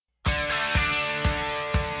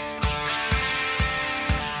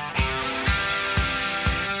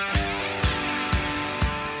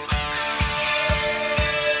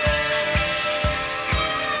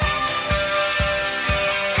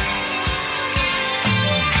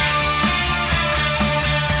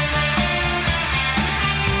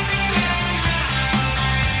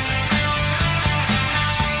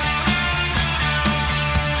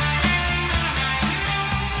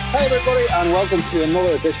welcome to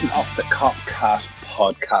another edition of the Copcast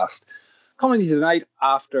podcast. Coming to you tonight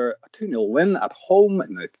after a 2-0 win at home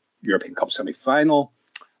in the European Cup semi-final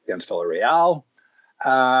against Villarreal.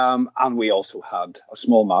 And we also had a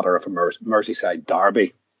small matter of a Merseyside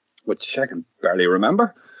derby, which I can barely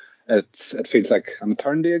remember. It feels like an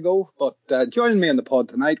eternity ago. But joining me on the pod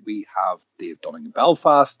tonight, we have Dave Dunning in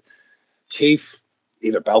Belfast, Chief,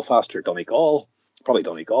 either Belfast or Donegal, probably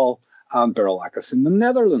Donegal, and Berlakis in the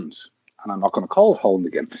Netherlands. And I'm not going to call it Holland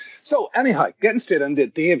again. So anyhow, getting straight into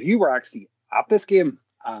it, Dave, you were actually at this game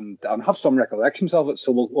and have some recollections of it.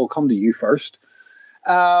 So we'll come to you first.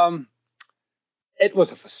 It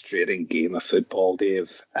was a frustrating game of football,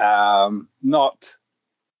 Dave. Not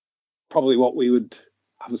probably what we would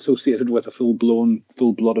have associated with a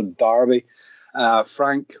full-blooded derby.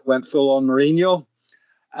 Frank went full on Mourinho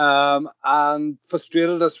and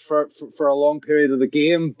frustrated us for a long period of the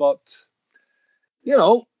game. But, you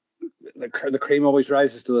know, the cream always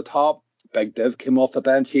rises to the top. Big Div came off the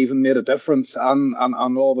bench, he even made a difference, and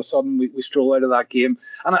all of a sudden we stroll out of that game.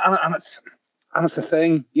 And it's a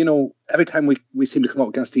thing, you know, every time we seem to come up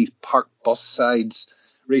against these park bus sides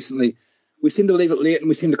recently, we seem to leave it late and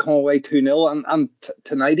we seem to come away 2-0. And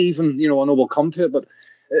tonight even, you know, I know we'll come to it, but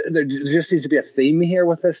there just seems to be a theme here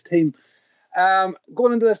with this team.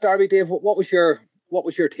 Going into this derby, Dave, what was your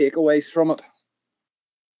takeaways from it?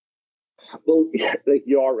 Well, like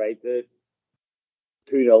you are right. The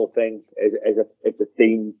 2-0 thing it's a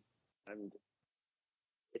theme, and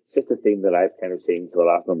it's just a theme that I've kind of seen for the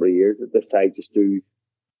last number of years, that this side just do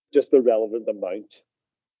just the relevant amount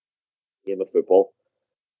game of football.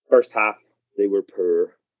 First half, they were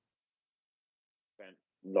poor,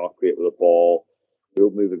 not great with the ball. We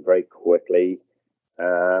were moving very quickly,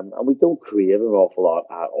 and we don't create an awful lot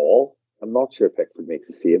at all. I'm not sure Pickford makes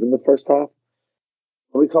a save in the first half.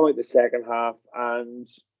 And we come out the second half and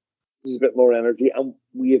there's a bit more energy, and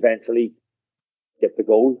we eventually get the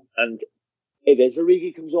goal. And it is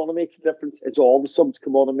Origi comes on and makes a difference. It's all the subs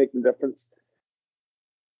come on and make the difference.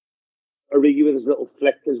 Origi with his little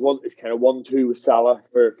flick is kind of 1-2 with Salah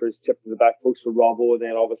for his chip to the back post for Robbo, and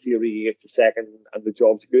then obviously Origi gets the second and the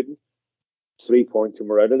job's good. 3 points and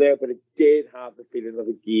we're out of there. But it did have the feeling of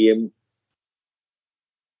a game.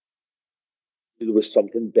 There was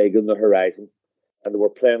something big on the horizon, and they were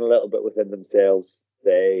playing a little bit within themselves.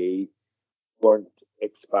 They weren't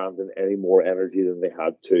expanding any more energy than they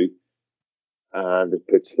had to. And it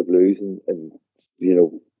puts the Blues in you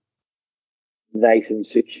know, nice and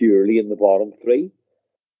securely in the bottom three.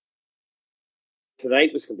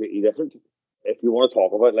 Tonight was completely different. If you want to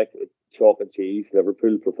talk about like chalk and cheese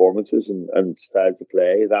Liverpool performances and styles of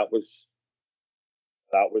play, that was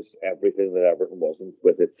everything that Everton wasn't,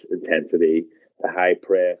 with its intensity, the high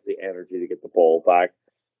press, the energy to get the ball back,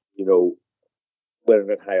 you know, winning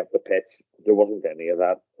it high up the pitch. There wasn't any of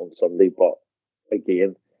that on Sunday, but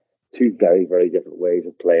again, two very, very different ways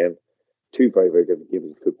of playing, two very, very different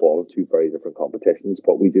games of football, and two very different competitions,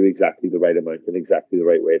 but we do exactly the right amount and exactly the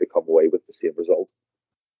right way to come away with the same result.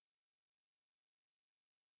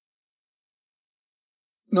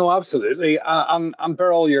 No, absolutely. And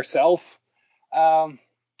Beryl, yourself, a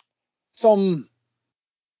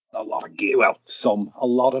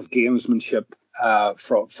lot of gamesmanship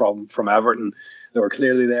from Everton. They were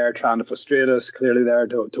clearly there trying to frustrate us, clearly there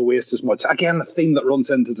to waste as much. Again, the theme that runs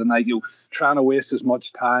into tonight, you know, trying to waste as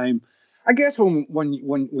much time. I guess when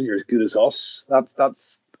you're as good as us,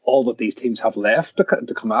 that's all that these teams have left to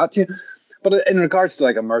come at you. But in regards to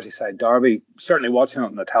like a Merseyside derby, certainly watching it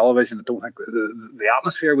on the television, I don't think the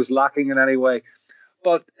atmosphere was lacking in any way.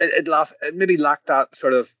 But it maybe lacked that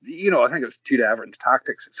sort of, you know, I think it was due to Everton's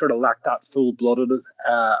tactics. It sort of lacked that full-blooded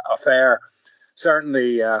affair.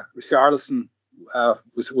 Certainly, Richarlison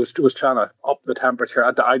was trying to up the temperature.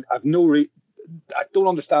 I don't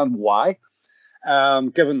understand why.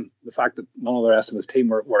 Given the fact that none of the rest of his team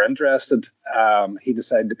were interested, he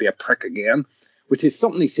decided to be a prick again, which is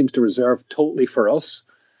something he seems to reserve totally for us.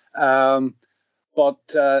 But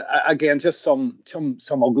again, just some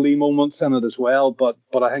ugly moments in it as well. But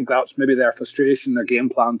I think that's maybe their frustration. Their game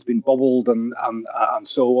plan's been bubbled and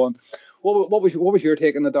so on. What was your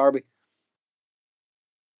take on the derby?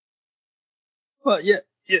 Well, yeah,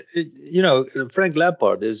 you know, Frank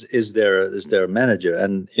Lampard is their manager,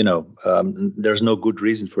 and you know, there's no good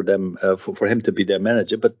reason for them for him to be their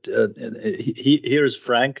manager. But here's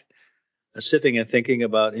Frank sitting and thinking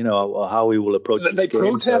about, you know, how we will approach. They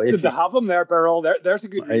protested to have him there, Beryl. There's a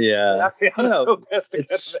good reason. Yeah, they actually had a protest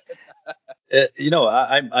against it. You know,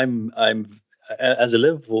 I'm as a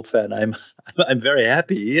Liverpool fan, I'm very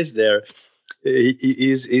happy he is there.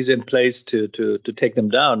 He's in place to take them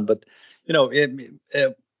down. But you know,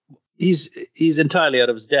 he's entirely out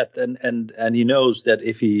of his depth, and he knows that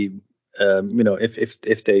if he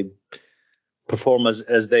if they perform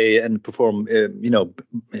as they and perform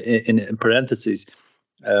in parentheses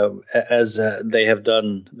as they have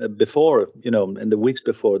done before, in the weeks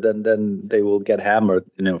before, then they will get hammered,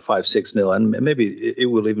 5-6-0, and maybe it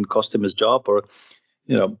will even cost him his job, or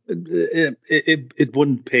it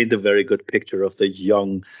wouldn't paint a very good picture of the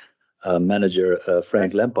young manager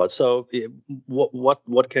Frank Lampard. So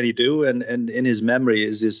what can he do? And in his memory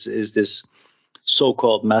is this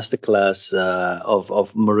so-called masterclass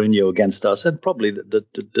of Mourinho against us, and probably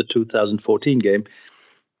the 2014 game.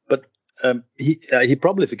 But he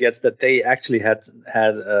probably forgets that they actually had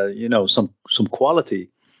some quality,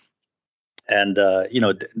 and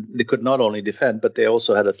they could not only defend, but they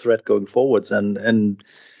also had a threat going forwards, and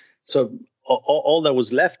so all that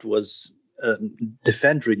was left was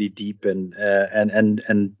defend really deep and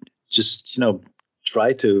just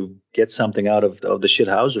try to get something out of the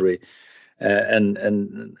shithousery. And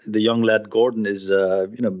the young lad Gordon is the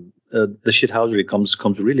shithousery comes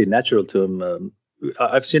really natural to him.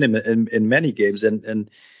 I've seen him in many games, and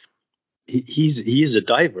he is a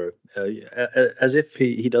diver, as if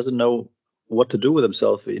he doesn't know what to do with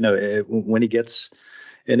himself. When he gets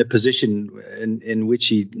in a position in which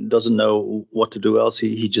he doesn't know what to do else,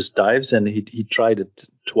 he just dives, and he tried it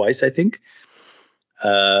twice, I think,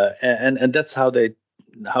 and that's how they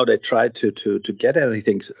tried to get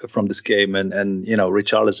anything from this game. And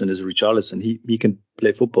Richarlison is Richarlison. He can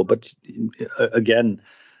play football, but again,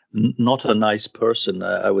 not a nice person,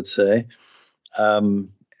 I would say. And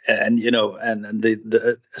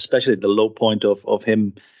the especially the low point of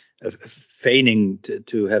him feigning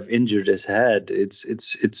to have injured his head. It's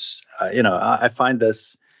I find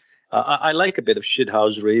this. I like a bit of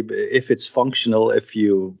shithousery if it's functional, if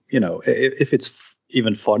if it's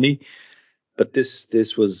even funny. But this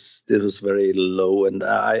was very low, and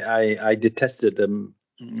I detested them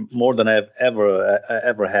more than I've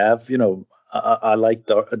ever have. I like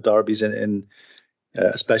derbies, and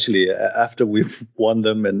especially after we've won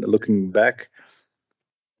them and looking back.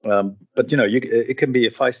 But it can be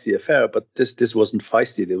a feisty affair. But this wasn't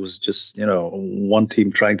feisty. It was just one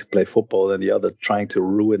team trying to play football and the other trying to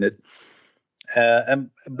ruin it.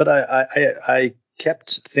 But I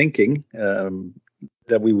kept thinking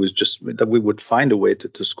that we would find a way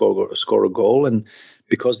to score a goal, and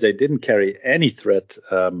because they didn't carry any threat,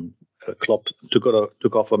 Klopp took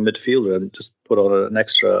off a midfielder and just put on an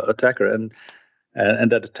extra attacker, and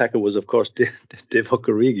that attacker was, of course, Divock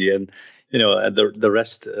Origi, and and the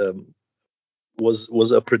rest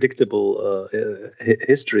was a predictable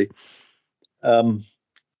history. What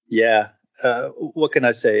can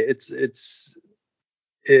I say?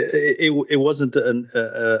 It wasn't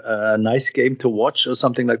a nice game to watch or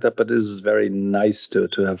something like that, but it is very nice to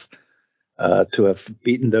have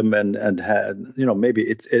beaten them, and had maybe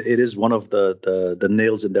it is one of the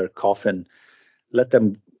nails in their coffin. Let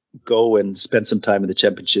them go and spend some time in the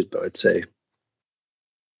Championship, I'd say.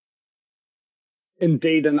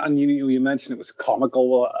 Indeed, and you mentioned it was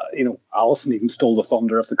comical. Alisson even stole the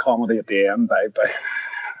thunder of the comedy at the end by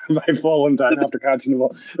falling down after catching the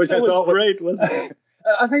ball, which I thought was great, wasn't it?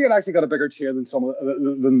 I think it actually got a bigger cheer than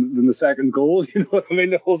than the second goal. You know what I mean?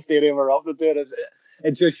 The whole stadium erupted it.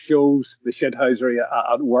 It just shows the shithousery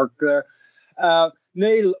at work there.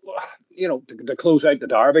 Neil, to close out the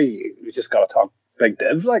derby, you just got to talk Big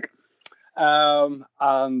Div,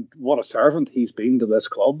 and what a servant he's been to this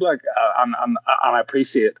club, and I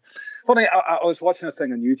appreciate. Funny, I was watching a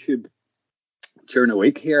thing on YouTube during the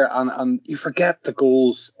week here, and you forget the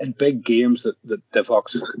goals in big games that Divock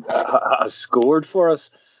has scored for us,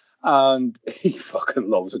 and he fucking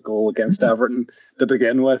loves a goal against Everton to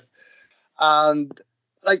begin with, and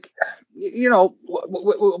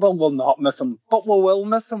we'll not miss him, but we will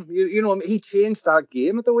miss him. He changed that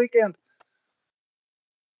game at the weekend.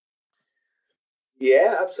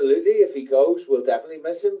 Yeah, absolutely. If he goes, we'll definitely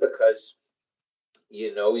miss him, because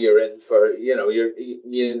you're in for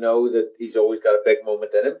that he's always got a big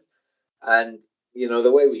moment in him, and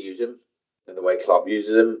the way we use him and the way Klopp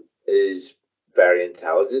uses him is very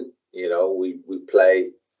intelligent. We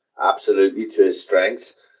play absolutely to his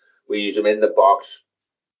strengths. We use him in the box.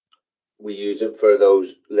 We use him for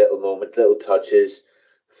those little moments, little touches,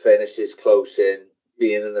 finishes close in,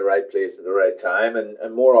 being in the right place at the right time,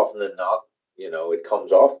 and more often than not, it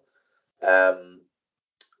comes off.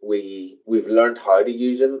 We've learned how to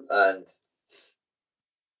use him, and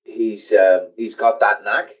he's got that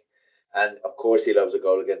knack. And of course, he loves a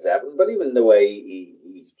goal against Everton. But even the way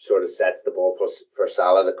he sort of sets the ball for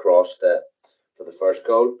Salah across for the first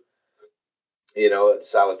goal,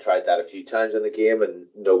 Salah tried that a few times in the game, and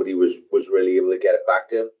nobody was really able to get it back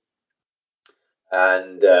to him.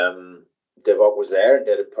 And Divock was there and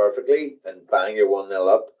did it perfectly, and bang, you're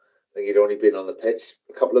 1-0 up. I think he'd only been on the pitch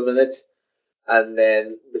a couple of minutes. And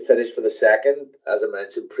then the finish for the second, as I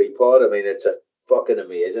mentioned pre-pod, I mean, it's a fucking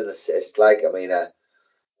amazing assist. Like, I mean, a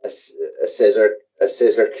scissor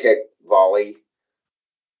kick volley,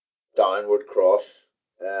 downward cross.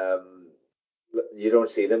 You don't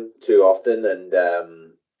see them too often, and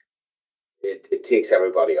it takes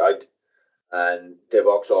everybody out. And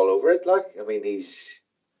Divock's all over it. Like, I mean, he's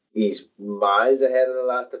miles ahead of the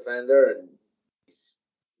last defender, and he's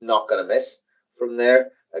not going to miss from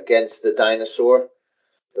there against the dinosaur,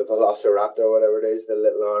 the Velociraptor, whatever it is, the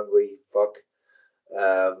little ornery fuck.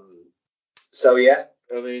 So yeah,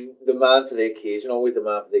 I mean, the man for the occasion, always the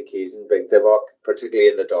man for the occasion, Big Divock, particularly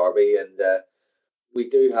in the derby, and we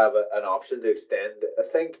do have an option to extend, I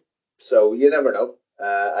think. So you never know.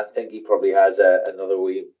 I think he probably has another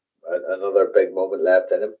big moment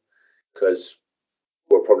left in him, because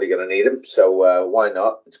we're probably going to need him. So why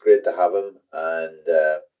not? It's great to have him, and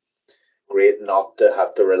great not to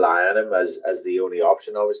have to rely on him as the only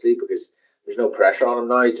option, obviously, because there's no pressure on him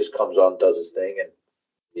now. He just comes on, does his thing, and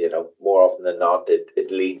more often than not, it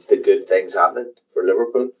leads to good things happening for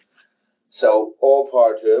Liverpool. So all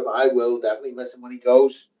power to him. I will definitely miss him when he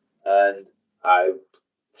goes, and I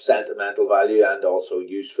sentimental value and also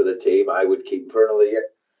use for the team. I would keep him for another year.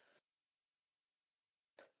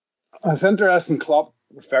 It's interesting. Klopp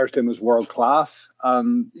refers to him as world class,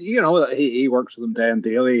 and he works with him day and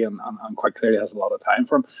daily, and quite clearly has a lot of time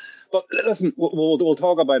for him. But listen, we'll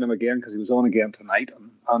talk about him again, because he was on again tonight,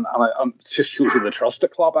 and it just shows you the trust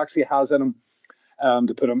that Klopp actually has in him.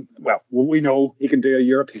 To put him, well, we know he can do a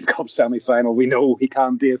European Cup semi-final. We know he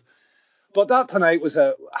can, Dave. But that tonight was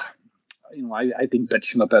I've been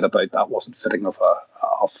bitching a bit about that wasn't fitting of a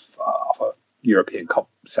European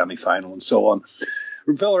Cup semi-final and so on.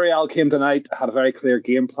 Villarreal came tonight, had a very clear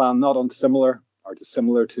game plan, not dissimilar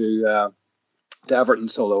to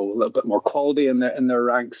Everton's, although a little bit more quality in their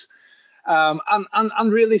ranks,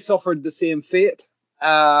 and really suffered the same fate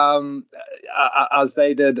as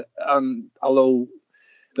they did. Although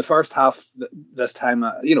the first half this time,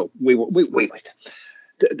 we've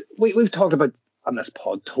talked about on this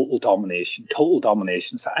pod total domination.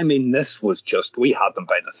 So, I mean, this was just, we had them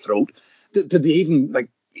by the throat. Did they even,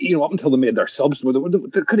 up until they made their subs, they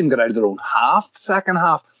couldn't even get out of their own second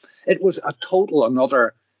half. It was a total and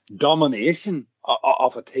utter domination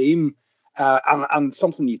of a team, and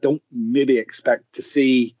something you don't maybe expect to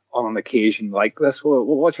see on an occasion like this.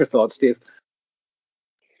 What's your thoughts, Steve?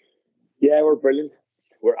 Yeah, we're brilliant.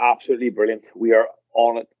 We're absolutely brilliant. We are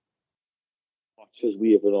on it much as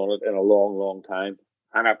we have been on it in a long, long time.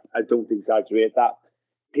 And I don't exaggerate that.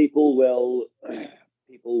 People will,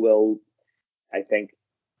 I think,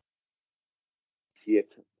 see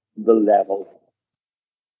it the level,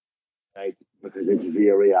 right? Because it's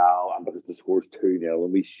Villarreal and because the score's 2-0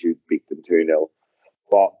 and we should beat them 2-0.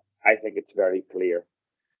 But I think it's very clear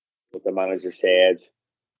what the manager said,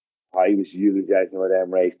 how he was utilising with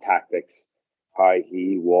Emre's tactics, how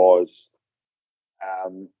he was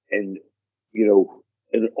in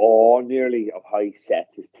awe nearly of how he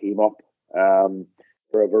sets his team up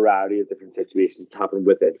for a variety of different situations to happen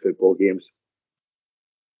within football games.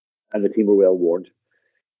 And the team were well warned.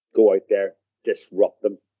 Go out there, disrupt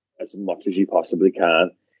them as much as you possibly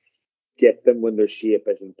can. Get them when their shape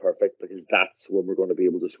isn't perfect, because that's when we're going to be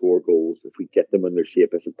able to score goals, if we get them when their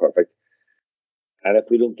shape isn't perfect. And if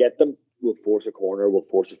we don't get them, we'll force a corner, we'll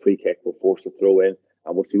force a free kick, we'll force a throw in,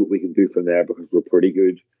 and we'll see what we can do from there, because we're pretty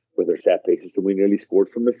good with our set pieces, and we nearly scored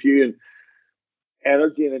from a few. And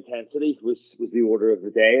energy and intensity was the order of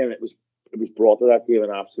the day, and it was brought to that game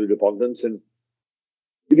in absolute abundance. And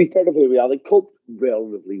to be fair to Villarreal, they coped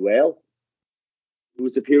relatively well. There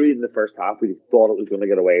was a period in the first half where you thought it was going to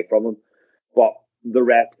get away from them, but the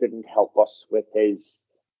ref didn't help us with his,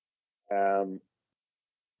 let's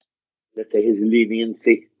say, his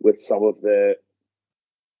leniency with some of the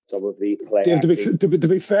play. Dave, to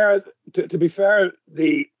be fair,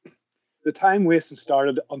 the time wasting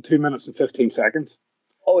started on 2 minutes and 15 seconds.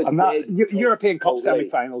 Oh, and that European Cup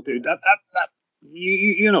semi-final, dude. That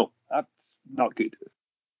that's not good.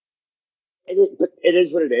 It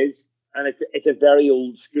is what it is, and it's a very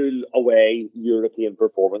old school away European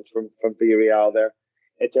performance from Villarreal. There,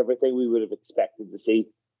 it's everything we would have expected to see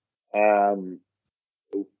 10,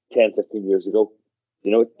 15 years ago.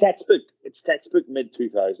 It's textbook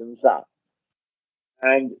mid-2000s that,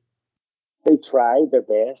 and they tried their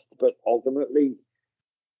best, but ultimately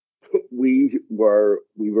we were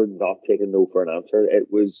not taking no for an answer.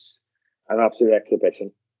 It was an absolute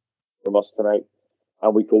exhibition from us tonight,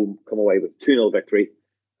 and we come away with 2-0 victory.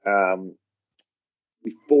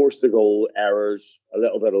 We forced the goal, errors, a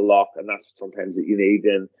little bit of luck, and that's sometimes that you need.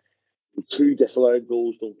 And the 2 disallowed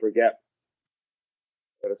goals, don't forget.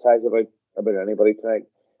 Criticize about anybody tonight.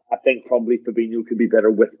 I think probably Fabinho could be better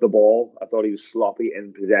with the ball. I thought he was sloppy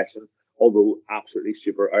in possession, although absolutely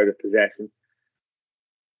super out of possession.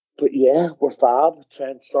 But yeah, we're fab.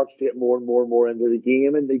 Trent starts to get more and more into the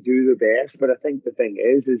game, and they do their best. But I think the thing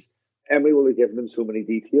is Emery will have given them so many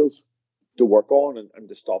details to work on and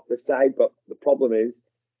to stop this side. But the problem is,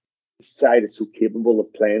 this side is so capable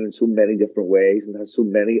of playing in so many different ways and has so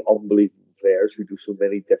many unbelievable players who do so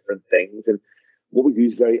many different things. And what we do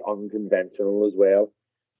is very unconventional as well.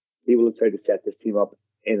 He will have tried to set this team up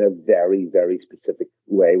in a very, very specific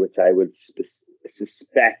way, which I would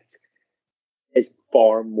suspect is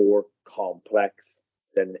far more complex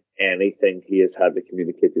than anything he has had to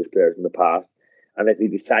communicate to his players in the past. And if he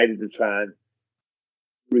decided to try and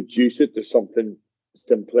reduce it to something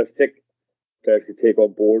simplistic, players could take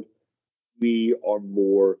on board, we are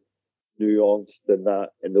more nuanced than that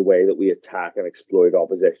in the way that we attack and exploit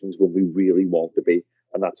oppositions when we really want to be.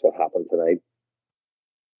 And that's what happened tonight.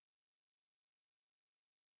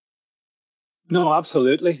 No,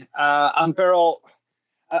 absolutely. And Beryl,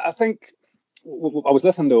 I think I was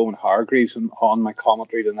listening to Owen Hargreaves on my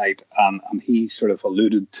commentary tonight, and he sort of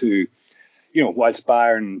alluded to, whilst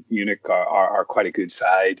Bayern Munich are quite a good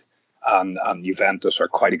side, and Juventus are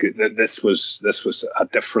quite a good. This was a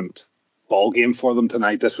different ball game for them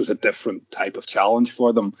tonight. This was a different type of challenge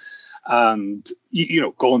for them, and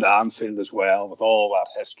going to Anfield as well with all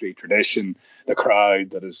that history, tradition, the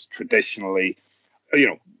crowd that is traditionally,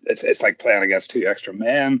 it's like playing against 2 extra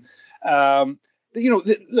men.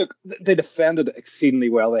 Look, they defended exceedingly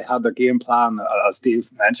well. They had their game plan, as Dave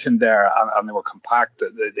mentioned there, and they were compact.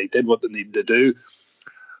 They did what they needed to do.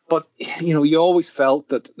 But, you always felt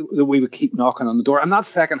that we would keep knocking on the door. And that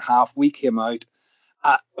second half, we came out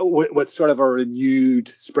with sort of a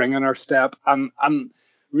renewed spring in our step. And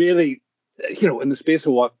really, in the space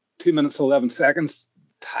of 2 minutes, 11 seconds,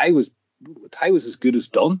 tie was as good as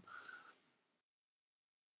done.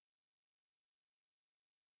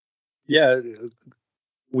 Yeah,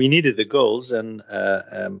 we needed the goals,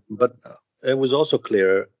 but it was also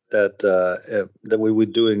clear that we were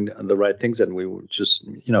doing the right things, and we were just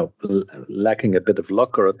lacking a bit of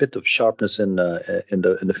luck or a bit of sharpness in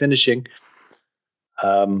the finishing.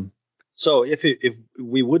 So if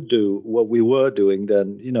we would do what we were doing,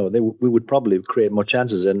 then we would probably create more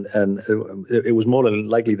chances, and it was more than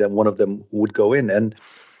likely that one of them would go in. And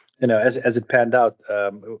as it panned out,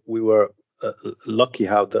 we were lucky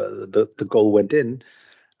how the goal went in.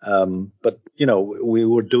 But we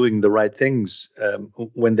were doing the right things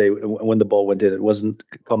when the ball went in. It wasn't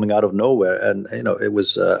coming out of nowhere, and it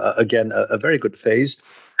was again a very good phase,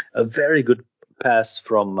 a very good pass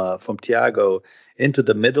from Thiago into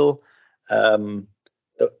the middle.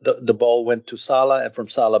 The ball went to Salah, and from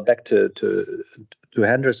Salah back to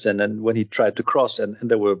Henderson. And when he tried to cross, and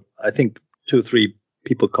there were, I think, 2-3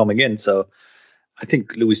 people coming in, so I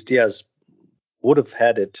think Luis Diaz would have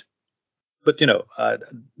had it. But, I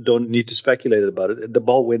don't need to speculate about it. The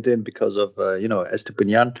ball went in because of,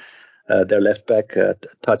 Estupiñán, their left back,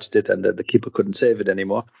 touched it, and the keeper couldn't save it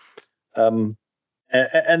anymore. And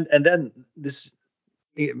then this,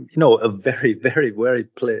 a very, very, very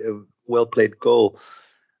well played goal.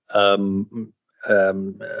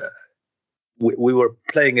 We were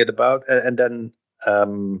playing it about, and then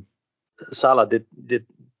Salah did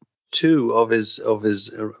 2 of his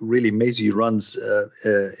really mazy runs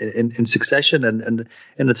in succession, and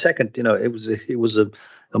in the second, it was a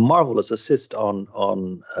marvelous assist on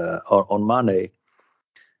Mane,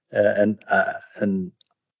 and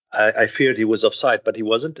I feared he was offside, but he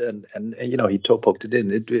wasn't, and he toe poked it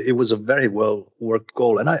in. It was a very well worked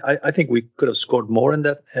goal, and I think we could have scored more in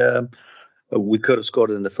that. We could have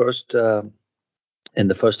scored in the first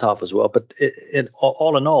half as well, but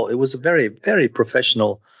all in all, it was a very, very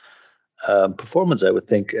professional performance, I would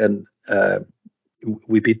think, and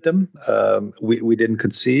we beat them. We didn't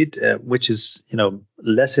concede, which is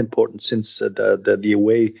less important since the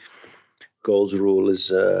away goals rule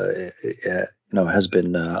is has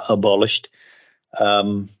been abolished.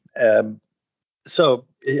 So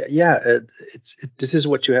yeah, this is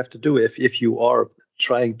what you have to do if you are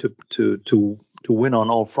trying to win on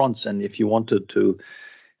all fronts, and if you wanted to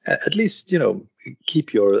at least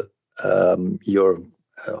keep your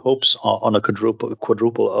hopes on a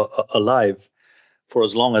quadruple alive for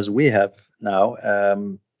as long as we have now.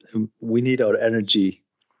 We need our energy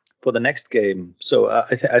for the next game. So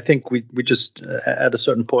I think we just at a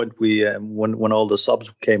certain point when all the subs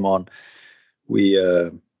came on, we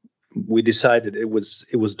decided it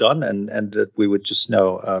was done, and that we would just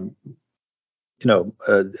now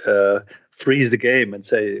freeze the game and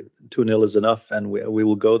say 2-0 is enough, and we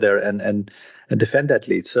will go there and defend that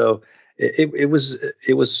lead. So it was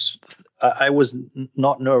I was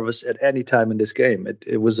not nervous at any time in this game.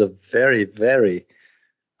 It was a very, very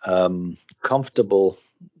comfortable.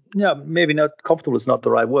 Yeah, maybe not comfortable is not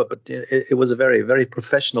the right word, but it was a very, very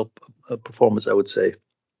professional performance, I would say.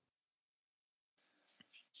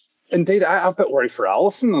 Indeed, I'm a bit worried for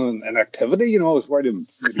Alisson and activity. I was worried him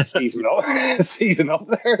maybe season up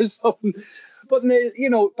there or something. But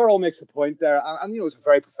Burrell makes a point there, and it's a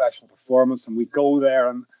very professional performance, and we go there,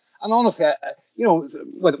 and honestly,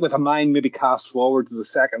 with a mind maybe cast forward to the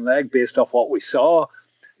second leg based off what we saw,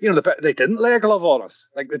 they didn't lay a glove on us.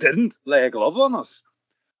 Like, they didn't lay a glove on us.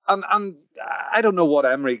 And I don't know what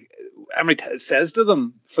Emery says to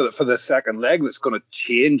them for the second leg that's going to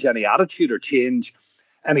change any attitude or change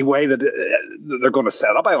any way that they're going to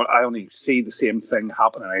set up. I only see the same thing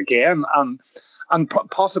happening again, and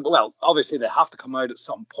possibly, well, obviously they have to come out at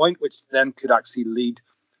some point, which then could actually lead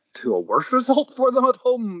to a worse result for them at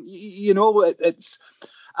home. I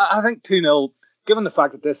think 2-0. Given the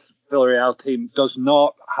fact that this Villarreal team does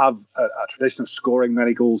not have a tradition of scoring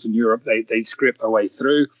many goals in Europe, they scrape their way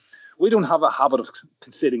through. We don't have a habit of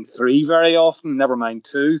conceding 3 very often, never mind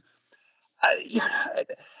 2.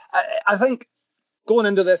 I think going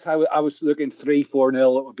into this, I was looking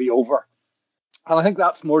 3-4-0, it would be over. And I think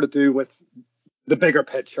that's more to do with the bigger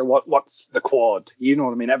picture, what's the quad. You know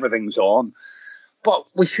what I mean? Everything's on. But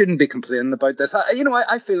we shouldn't be complaining about this.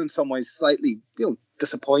 I feel in some ways slightly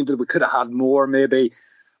disappointed. We could have had more maybe,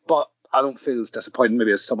 but I don't feel as disappointed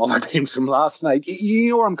maybe as some other teams from last night.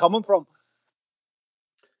 You know where I'm coming from?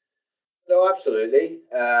 No, absolutely.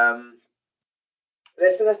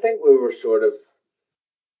 Listen, I think we were sort of,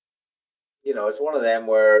 it's one of them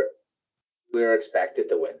where we were expected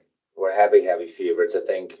to win. We're heavy favourites. I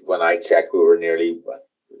think when I checked, we were nearly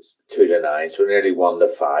 2-9, so nearly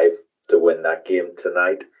 1-5 to win that game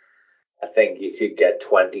tonight. I think you could get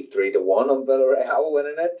 23-1 on Villarreal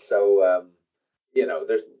winning it. So,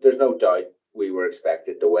 there's no doubt we were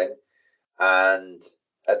expected to win. And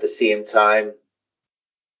at the same time,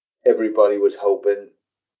 everybody was hoping,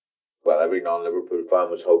 well, every non-Liverpool fan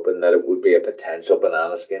was hoping that it would be a potential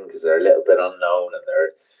banana skin because they're a little bit unknown and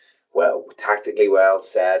they're tactically well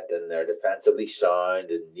set and they're defensively sound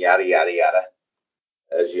and yada, yada, yada,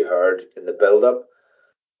 as you heard in the build-up.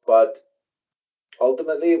 But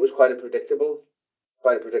ultimately, it was quite a predictable game,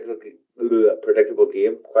 quite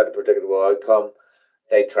a predictable outcome.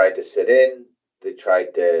 They tried to sit in. They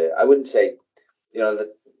tried to, I wouldn't say,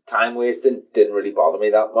 the time wasting didn't really bother me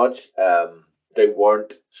that much. They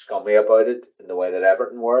weren't scummy about it in the way that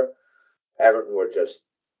Everton were. Everton were just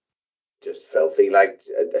filthy, like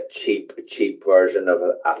a cheap version of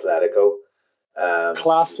Atletico.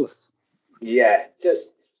 Classless. Yeah,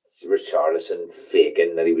 just Richarlison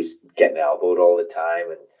faking that he was getting elbowed all the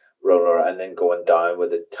time and rolling around and then going down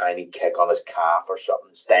with a tiny kick on his calf or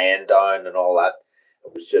something, staying down and all that.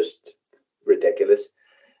 It was just ridiculous.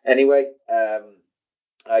 Anyway,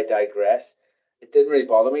 I digress. It didn't really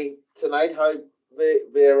bother me tonight how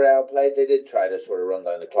Villarreal played. They did try to sort of run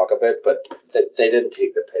down the clock a bit, but they didn't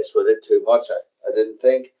take the piss with it too much, I didn't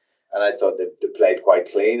think. And I thought they played quite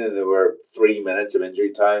clean, and there were 3 minutes of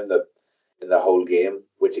injury time in the whole game,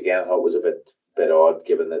 which again I thought was a bit odd,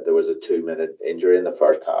 given that there was a 2-minute injury in the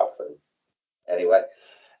first half. And anyway,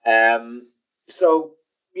 so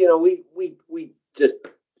we just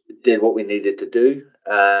did what we needed to do,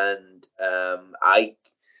 and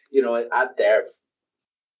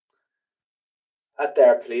at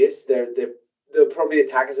their place, they'll probably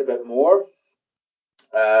attack us a bit more.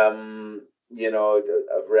 I've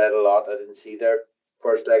read a lot. I didn't see their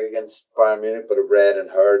first leg against Bayern Munich, but I've read and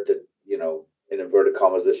heard that, in inverted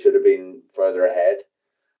commas, they should have been further ahead.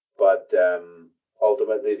 But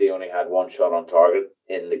ultimately, they only had 1 shot on target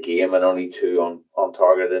in the game and only 2 on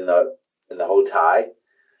target in the whole tie.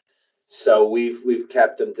 So we've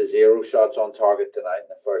kept them to 0 shots on target tonight in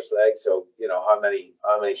the first leg. So how many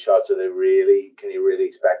shots can you really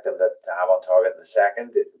expect them to have on target in the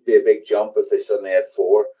second? It'd be a big jump if they suddenly had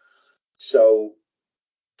 4. So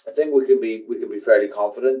I think we can be fairly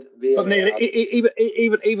confident. But Neil,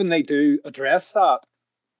 even they do address that.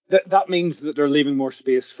 That means that they're leaving more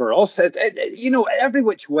space for us. Every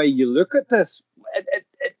which way you look at this,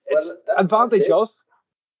 it's advantageous.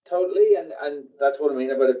 Totally, and that's what I mean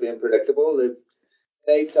about it being predictable.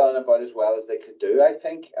 They've done about as well as they could do, I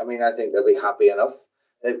think. I mean, I think they'll be happy enough.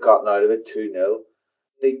 They've gotten out of it 2-0.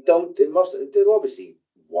 They'll obviously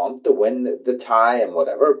want to win the tie and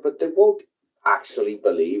whatever, but they won't actually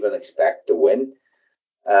believe and expect to win.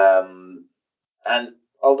 And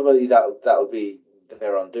ultimately that'll be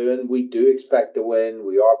their undoing. We do expect to win.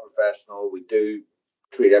 We are professional. We do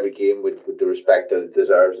treat every game with the respect that it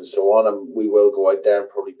deserves and so on. And we will go out there and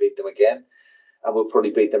probably beat them again. And we'll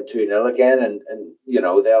probably beat them 2-0 again. And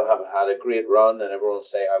they'll have had a great run and everyone will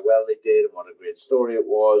say how well they did and what a great story it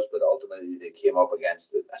was. But ultimately they came up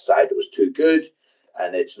against a side that was too good.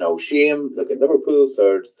 And it's no shame. Look at Liverpool,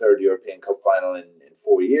 third European Cup final in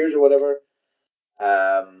 4 years or whatever.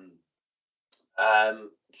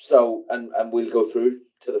 So we'll go through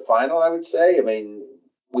to the final, I would say. I mean,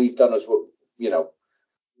 we've done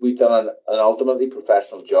we've done an ultimately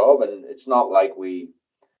professional job, and it's not like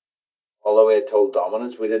although we had total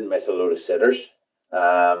dominance, we didn't miss a load of sitters.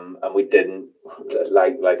 And we didn't,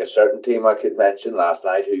 like a certain team I could mention last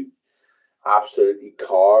night who absolutely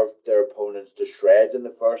carved their opponents to shreds in the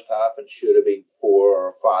first half and should have been 4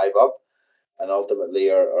 or 5 up, and ultimately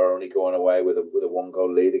are only going away with a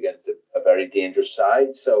 1-goal lead against a very dangerous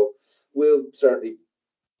side. So we'll certainly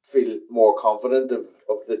feel more confident of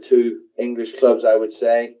the two English clubs, I would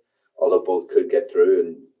say, although both could get through.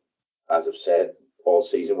 And as I've said, all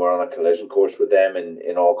season we're on a collision course with them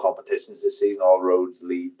in all competitions this season. All roads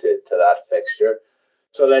lead to that fixture.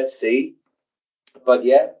 So let's see. But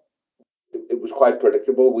yeah, it was quite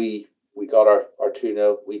predictable. We got our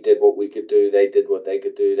 2-0. We did what we could do. They did what they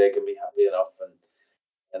could do. They can be happy enough.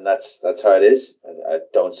 And that's how it is. I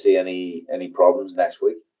don't see any problems next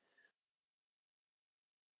week.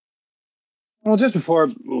 Well, just before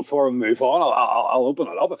we move on, I'll open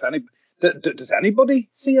it up. Does anybody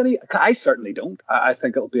see any? I certainly don't. I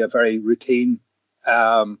think it'll be a very routine,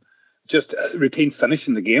 just routine finish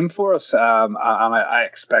in the game for us. And I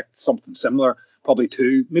expect something similar, probably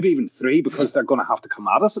 2, maybe even 3, because they're going to have to come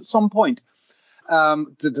at us at some point.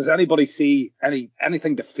 Does anybody see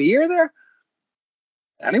anything to fear there?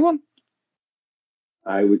 Anyone?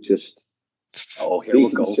 I would just here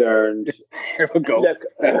we go. Concerned. Here we go. Look,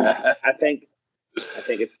 I think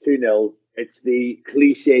it's 2-0. It's the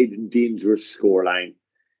cliched and dangerous scoreline.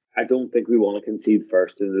 I don't think we want to concede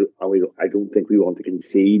first, and I don't think we want to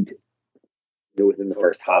concede within the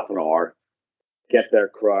first half an hour. Get their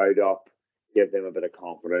crowd up, give them a bit of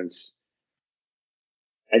confidence,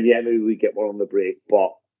 and yeah, maybe we get one on the break.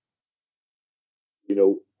 But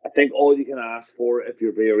I think all you can ask for if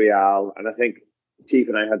you're Villarreal, and I think Chief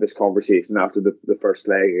and I had this conversation after the first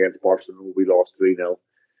leg against Barcelona, we lost 3-0.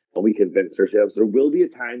 And we convinced ourselves there will be a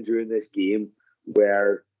time during this game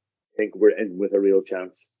where I think we're in with a real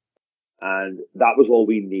chance. And that was all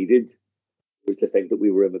we needed, was to think that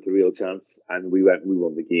we were in with a real chance. And we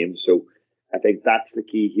won the game. So I think that's the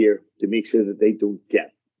key here, to make sure that they don't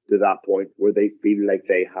get to that point where they feel like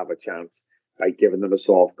they have a chance by giving them a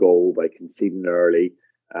soft goal, by conceding early,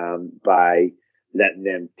 by letting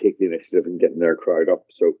them take the initiative and getting their crowd up.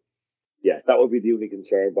 So yeah, that would be the only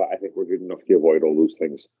concern, but I think we're good enough to avoid all those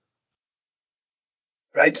things.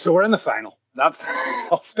 Right, so we're in the final.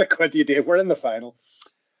 I'll stick with you, Dave. We're in the final.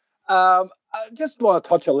 I just want to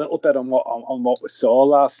touch a little bit on what we saw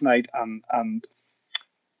last night, and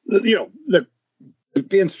look,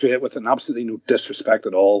 being straight with it, and absolutely no disrespect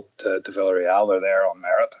at all to Villarreal. They're there on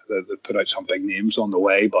merit. They've put out some big names on the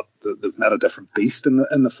way, but they've met a different beast in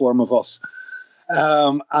the form of us.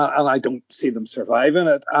 And I don't see them surviving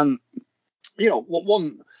it. And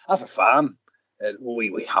one as a fan,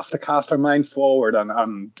 we have to cast our mind forward,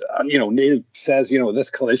 and Neil says this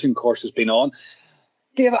collision course has been on.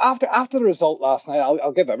 Dave, after the result last night,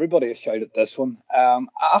 I'll give everybody a shout at this one.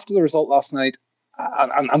 After the result last night,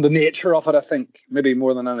 and the nature of it, I think maybe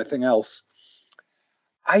more than anything else,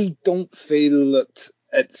 I don't feel that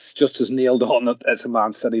it's just as nailed on that it's a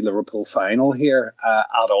Man City Liverpool final here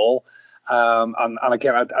at all. And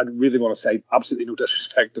again, I really want to say absolutely no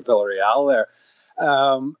disrespect to Villarreal there.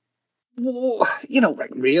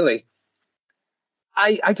 Really,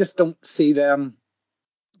 I just don't see them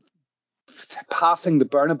passing the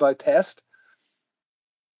Bernabeu test.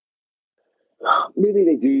 Maybe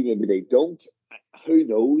they do, maybe they don't. Who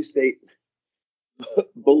knows?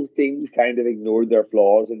 Both teams kind of ignored their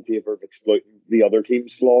flaws in favour of exploiting the other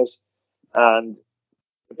team's flaws. And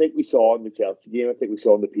I think we saw in the Chelsea game, I think we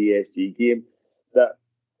saw in the PSG game, that,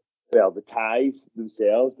 the ties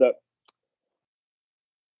themselves, that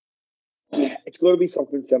it's going to be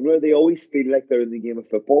something similar. They always feel like they're in the game of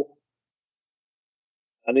football.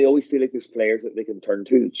 And they always feel like there's players that they can turn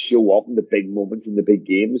to that show up in the big moments, in the big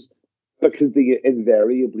games, because they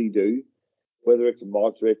invariably do. Whether it's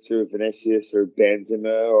Modric or Vinicius or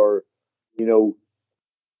Benzema or,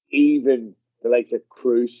 even the likes of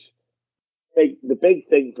Cruz. The big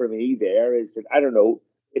thing for me there is that, I don't know,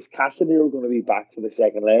 is Casemiro going to be back for the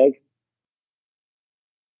second leg?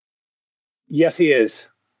 Yes, he is.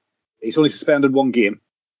 He's only suspended one game.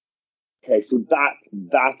 Okay, so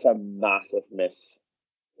that's a massive miss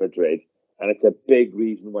for Madrid, and it's a big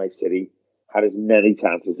reason why City had as many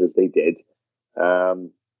chances as they did.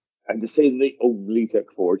 And to say that they only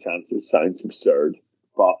took 4 chances sounds absurd,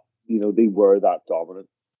 but they were that dominant.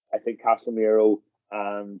 I think Casemiro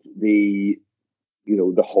and the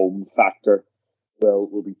home factor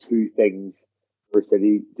will be 2 things for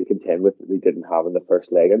City to contend with that they didn't have in the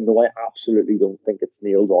first leg. And no, I absolutely don't think it's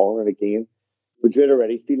nailed on in a game. Madrid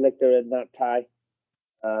already feel like they're in that tie.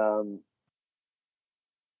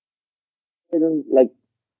 They don't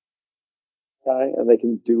tie, and they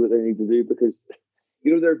can do what they need to do because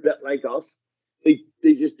they're a bit like us. They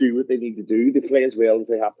just do what they need to do. They play as well as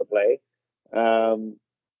they have to play.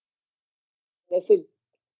 Listen,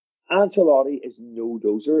 Ancelotti is no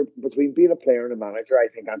dozer. Between being a player and a manager, I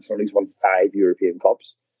think Ancelotti's won 5 European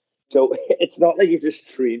Cups. So it's not like he's a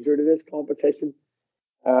stranger to this competition.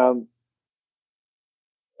 It'll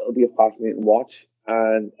be a fascinating watch.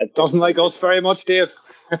 And it doesn't like us very much, Dave.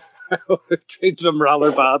 We treated him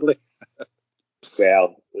rather badly.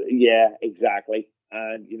 Well, yeah, exactly.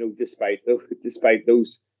 And despite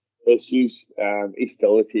those issues, he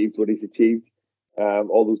still achieved what he's achieved.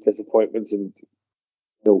 All those disappointments and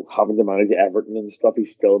having to manage Everton and stuff, he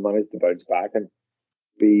still managed to bounce back and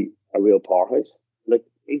be a real powerhouse. Like,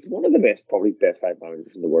 he's one of the probably best 5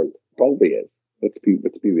 managers in the world. Probably is. Let's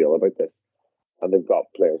be real about this. And they've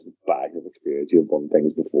got players with bags of experience who have won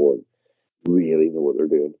things before and really know what they're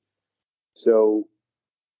doing. So,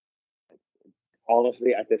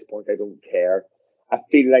 honestly, at this point, I don't care. I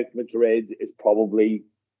feel like Madrid is probably,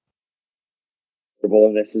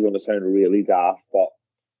 and this is going to sound really daft, but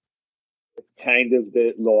it's kind of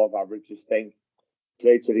the law of averages thing.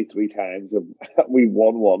 Played City 3 times, and we've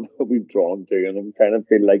won 1, we've drawn 2, and I'm kind of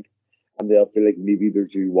feel like, and they'll feel like maybe they're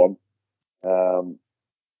due 1.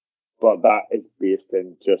 But that is based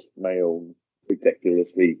in just my own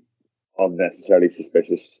ridiculously unnecessarily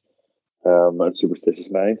suspicious and superstitious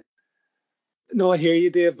mind. No, I hear you,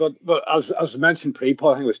 Dave. But as mentioned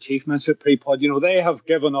pre-pod, I think it was Chief mentioned pre-pod. They have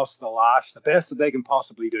given us the lash, the best that they can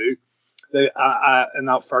possibly do. In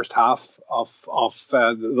that first half of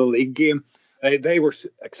the league game, they were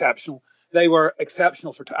exceptional. They were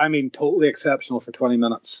exceptional totally exceptional for 20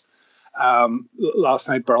 minutes. Last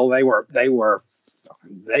night, Burl, they were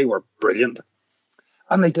brilliant,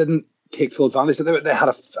 and they didn't take full advantage. They had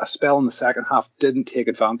a spell in the second half, didn't take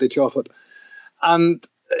advantage of it, and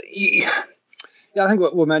I think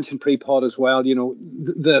what we mentioned pre-pod as well.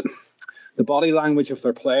 The body language of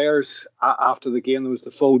their players after the game. There was the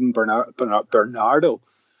Foden Bernardo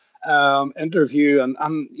interview,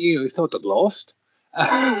 and you thought they'd lost.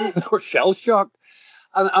 They were shell shocked,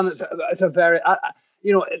 and it's a very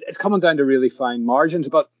it's coming down to really fine margins.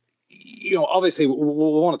 But obviously we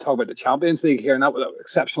want to talk about the Champions League here, and that was an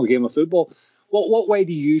exceptional game of football. What way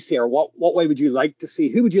do you see, or what way would you like to see?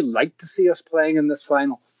 Who would you like to see us playing in this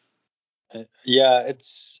final? Yeah,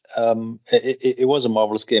 it was a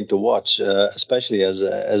marvelous game to watch, especially as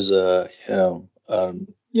a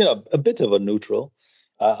a bit of a neutral.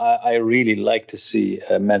 I really like to see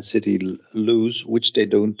Man City lose, which they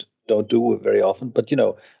don't do very often. But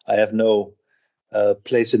I have no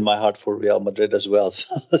place in my heart for Real Madrid as well.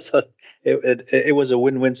 So it was a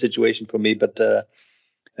win-win situation for me. But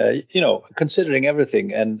considering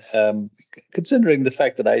everything and considering the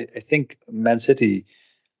fact that I think Man City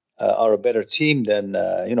are a better team than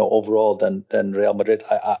overall than Real Madrid.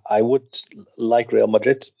 I would like Real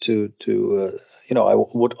Madrid to I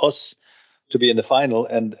would us to be in the final,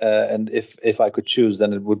 and if I could choose,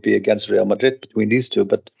 then it would be against Real Madrid between these two.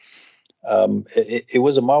 But it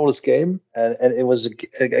was a marvelous game, and it was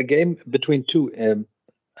a game between 2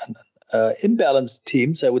 imbalanced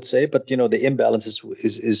teams, I would say. But the imbalance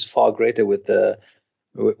is far greater with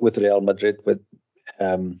Real Madrid.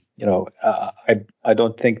 I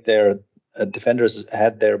don't think their defenders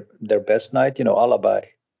had their best night. Alaba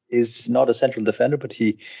is not a central defender, but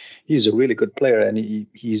he's a really good player, and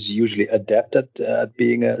he's usually adept at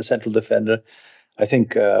being a central defender. I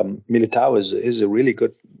think Militao is a really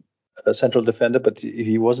good central defender, but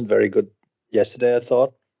he wasn't very good yesterday, I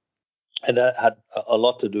thought, and that had a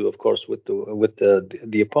lot to do, of course, with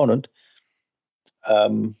the opponent.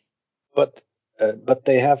 But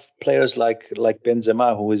they have players like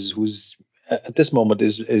Benzema, who's at this moment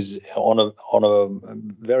is on a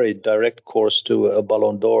very direct course to a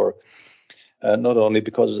Ballon d'Or. not only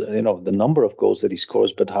because the number of goals that he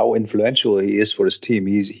scores, but how influential he is for his team.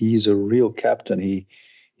 He's a real captain. He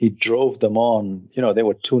drove them on. They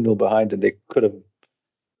were 2-0 behind, and they could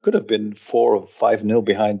have been 4 or 5-0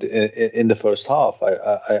 behind in the first half.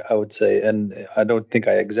 I would say, and I don't think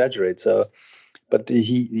I exaggerate. So, but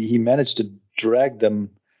he managed to drag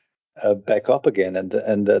them back up again, and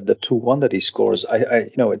the 2-1 that he scores,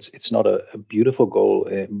 it's not a beautiful goal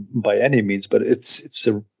by any means, but it's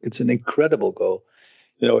an incredible goal.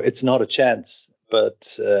 It's not a chance,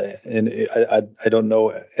 but and I don't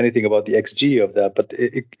know anything about the XG of that, but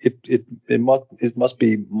it must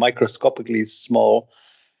be microscopically small.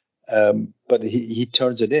 But he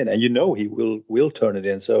turns it in, and he will turn it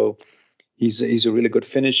in. So he's a really good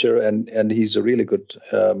finisher, and he's a really good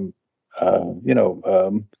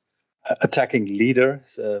attacking leader.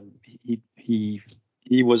 He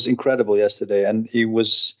was incredible yesterday, and he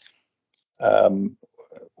was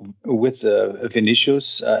with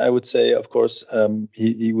Vinicius. I would say, of course,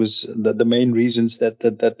 he was the main reasons that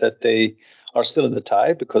they are still in the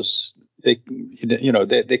tie, because they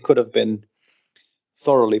could have been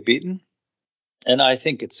thoroughly beaten. And I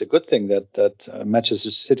think it's a good thing that Manchester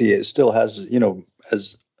City still has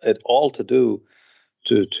it all to do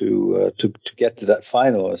to get to that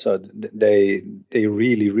final. So they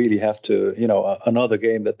really have to, another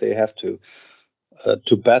game that they have to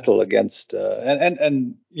battle against,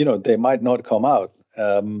 and they might not come out.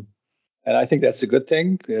 And I think that's a good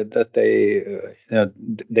thing, that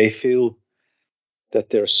they feel that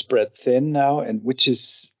they're spread thin now, and which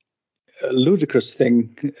is a ludicrous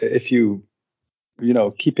thing if you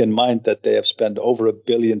keep in mind that they have spent over $1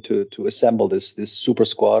 billion to assemble this super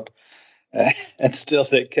squad, and still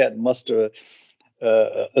they can't muster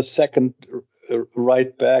a second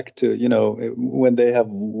right back to, when they have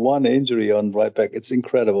one injury on right back. It's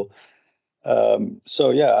incredible.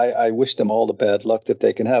 So yeah, I wish them all the bad luck that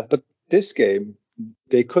they can have. But this game,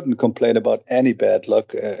 they couldn't complain about any bad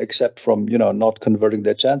luck, except from not converting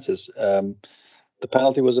their chances. The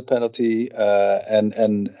penalty was a penalty,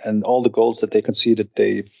 and all the goals that they conceded,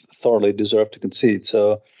 they thoroughly deserved to concede.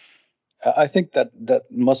 So I think that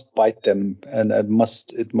must bite them, and it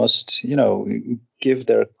must give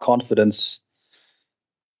their confidence.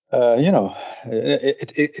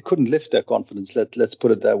 It couldn't lift their confidence. Let's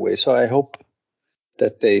put it that way. So I hope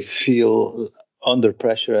that they feel under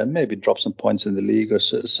pressure and maybe drop some points in the league or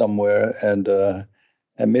somewhere, and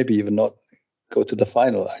maybe even not go to the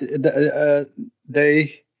final.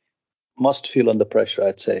 They must feel under pressure,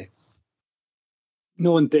 I'd say.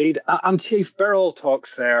 No, indeed. And Chief Beryl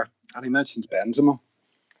talks there, and he mentions Benzema,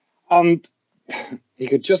 and he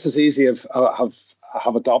could just as easily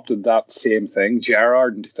have adopted that same thing.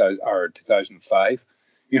 Gerrard in 2005,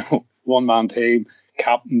 one man team,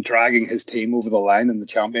 captain dragging his team over the line in the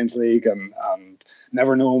Champions League, and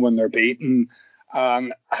never knowing when they're beaten.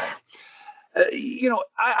 And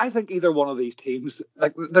I think either one of these teams,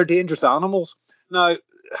 like, they're dangerous animals. Now,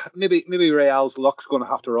 maybe Real's luck's going to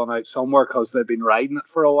have to run out somewhere, because they've been riding it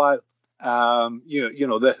for a while.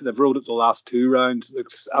 They've rode it the last 2 rounds,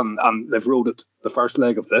 and they've rode it the first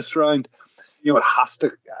leg of this round. It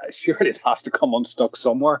has to come unstuck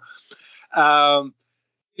somewhere. As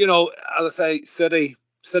I say, City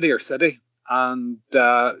are City, and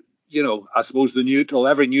I suppose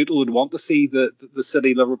every neutral would want to see the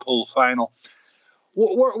City Liverpool final.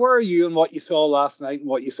 Where are you in what you saw last night and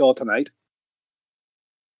what you saw tonight?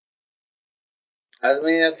 I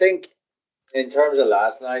mean, I think in terms of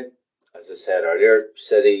last night, as I said earlier,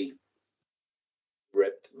 City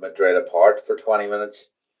ripped Madrid apart for 20 minutes.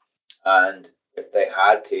 And if they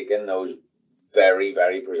had taken those very,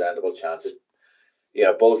 very presentable chances,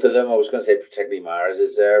 both of them, I was going to say particularly Mahrez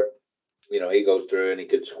is there. He goes through and he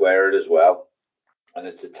could square it as well. And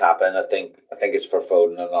it's a tap in. I think it's for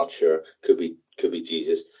Foden. I'm not sure. Could be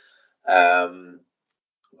Jesus.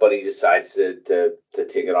 But he decides to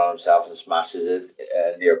take it on himself and smashes it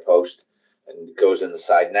near post and goes in the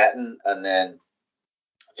side netting. And then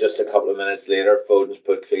just a couple of minutes later, Foden's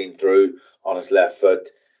put clean through on his left foot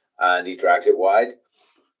and he drags it wide.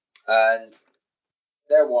 And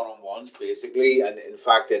they're one-on-ones basically. And in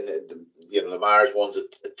fact, the Mahrez one's a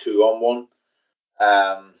 2-on-1.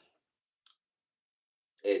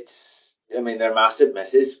 They're massive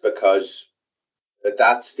misses, because at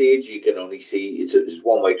that stage you can only see it's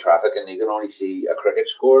one-way traffic, and you can only see a cricket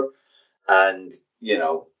score, and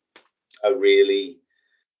a really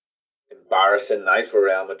embarrassing night for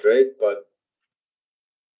Real Madrid. But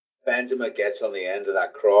Benzema gets on the end of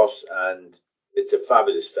that cross, and it's a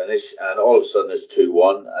fabulous finish, and all of a sudden it's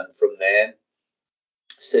 2-1, and from then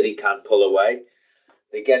City can't pull away.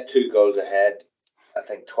 They get 2 goals ahead, I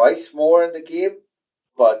think, twice more in the game,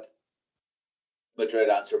 but Madrid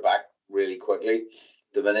answer back really quickly.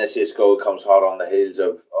 The Vinicius goal comes hot on the heels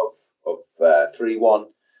of 3-1,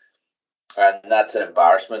 and that's an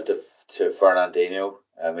embarrassment to Fernandinho.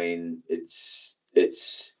 I mean, it's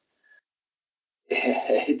it's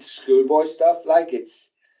schoolboy stuff. Like,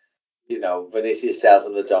 it's, Vinicius sells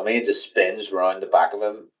him the dummy and just spins around the back of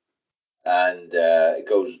him, and it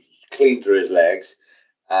goes clean through his legs,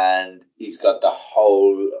 and he's got the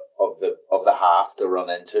whole of the half to run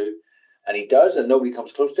into, and he does, and nobody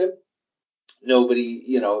comes close to him.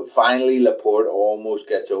 Nobody, finally Laporte almost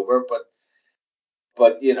gets over,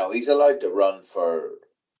 but he's allowed to run for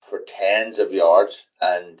tens of yards,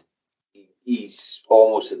 and he's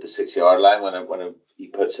almost at the 6 yard line when he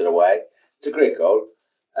puts it away. It's a great goal,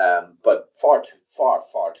 but far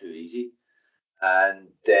too easy. And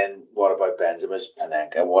then what about Benzema's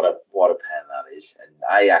Panenka? What a pen that is! And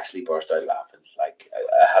I actually burst out laughing. Like,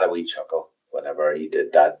 I had a wee chuckle whenever he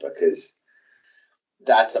did that, because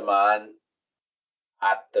that's a man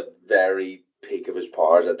at the very peak of his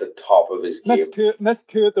powers, at the top of his game. Missed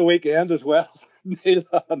two at the weekend as well. Neil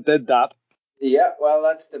did that. Yeah, well,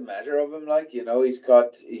 that's the measure of him. Like, he's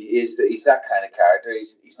that kind of character.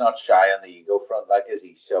 He's not shy on the ego front, like, is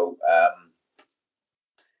he? So,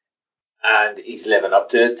 and he's living up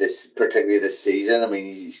to it, particularly this season. I mean,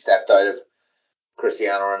 he stepped out of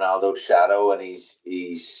Cristiano Ronaldo's shadow, and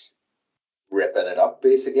he's ripping it up,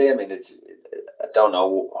 basically. I mean, I don't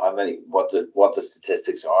know what the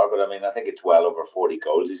statistics are, but I mean, I think it's well over 40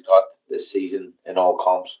 goals he's got this season in all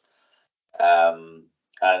comps.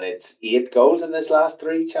 And it's 8 goals in this last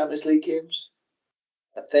 3 Champions League games,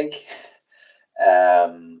 I think.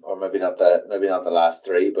 Or maybe not the last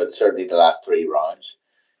 3, but certainly the last 3 rounds.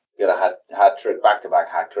 He got a hat trick, back-to-back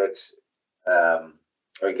hat tricks,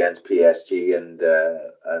 against PSG and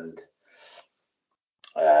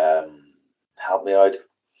help me out,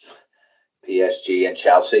 PSG and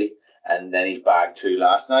Chelsea, and then he's bagged 2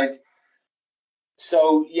 last night.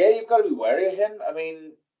 So yeah, you've got to be wary of him. I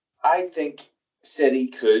mean, I think City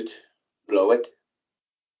could blow it,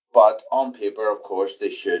 but on paper, of course, they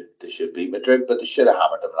should beat Madrid, but they should have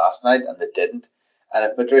hammered them last night, and they didn't. And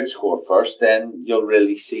if Madrid score first, then you'll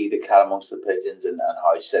really see the cat amongst the pigeons and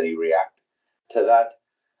how City react to that.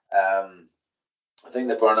 I think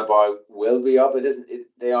the Bernabeu will be up.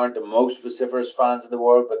 They aren't the most vociferous fans in the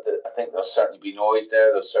world, but I think there'll certainly be noise there.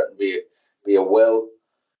 There'll certainly be a will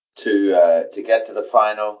to get to the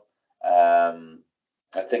final.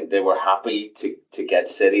 I think they were happy to get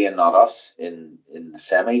City and not us in the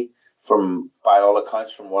semi, by all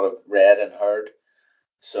accounts, from what I've read and heard.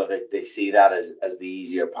 So they see that as the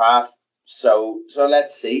easier path. So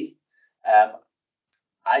let's see.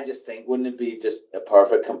 I just think, wouldn't it be just a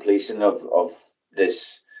perfect completion of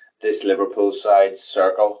this Liverpool side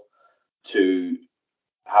circle to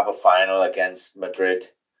have a final against Madrid,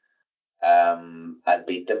 and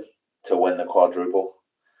beat them to win the quadruple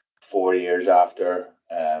 4 years after,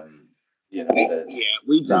 we do it better than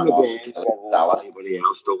anybody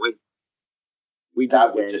else, don't we? We do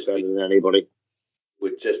it better than anybody.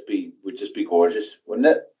 Would just be gorgeous, wouldn't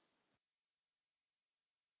it?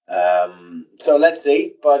 So let's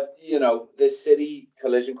see. But this City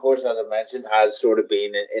collision course, as I mentioned, has sort of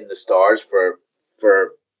been in the stars for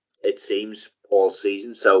it seems all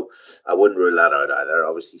season. So I wouldn't rule that out either.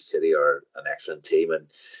 Obviously, City are an excellent team, and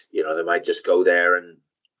they might just go there and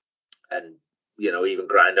even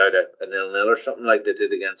grind out a 0-0 or something like they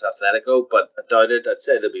did against Atletico. But I doubt it. I'd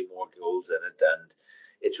say there'll be more goals in it, and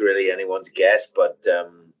it's really anyone's guess. But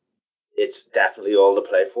it's definitely all to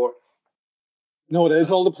play for. No, it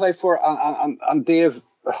is all to play for. And Dave,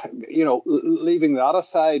 leaving that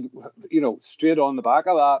aside, straight on the back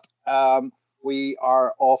of that, we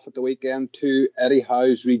are off at the weekend to Eddie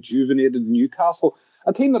Howe's rejuvenated Newcastle,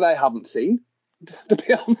 a team that I haven't seen, to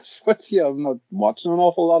be honest with you. I'm not watching an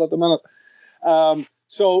awful lot at the minute.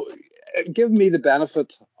 So give me the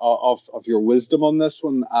benefit of your wisdom on this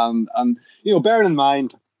one, and bearing in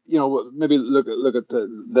mind, maybe look at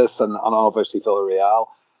this and obviously Villarreal.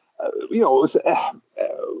 It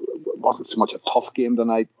wasn't so much a tough game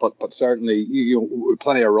tonight, but certainly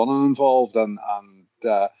plenty of running involved. And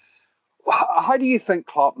how do you think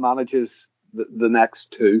Klopp manages the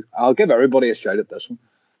next 2? I'll give everybody a shout at this one.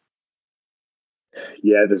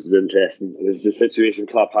 Yeah, this is interesting. This is a situation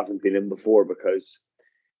Klopp hasn't been in before, because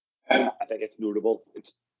I think it's notable.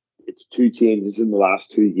 It's 2 changes in the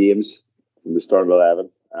last 2 games from the start of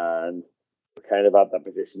 11, and we're kind of at that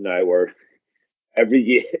position now where every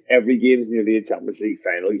game is nearly a Champions League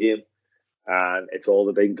final game, and it's all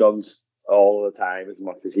the big guns all the time, as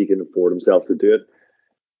much as he can afford himself to do it.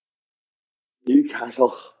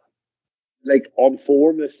 Newcastle, like on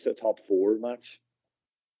form, this is a top 4 match.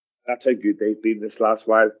 That's how good they've been this last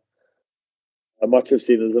while. How much I've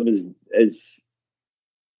seen of them is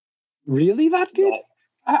really that good. not,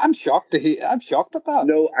 I'm shocked I'm shocked at that.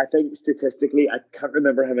 no, I think statistically, I can't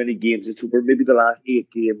remember how many games it's over. Maybe the last 8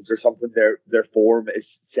 games or something. Their form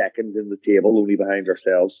is second in the table, only behind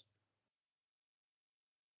ourselves.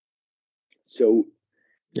 So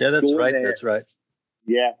Yeah, that's right. there, That's right.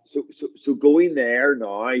 yeah. So going there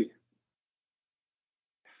now.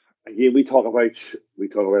 Again, we talk about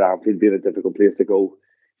Anfield being a difficult place to go.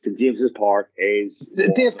 St James's Park is.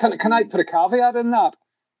 Dave, can I put a caveat in that?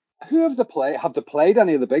 Who have they played? Have they played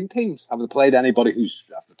any of the big teams? Have they played anybody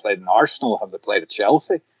have they played in Arsenal? Have they played at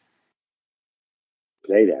Chelsea?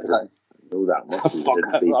 Played Everton. I know that much. Fuck,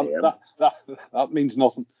 that means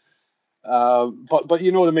nothing. But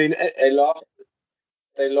you know what I mean.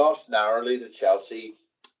 They lost narrowly to Chelsea.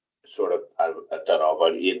 Sort of, I don't know,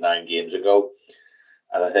 about 8-9 games ago,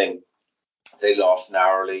 and I think they lost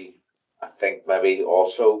narrowly. I think maybe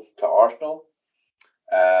also to Arsenal,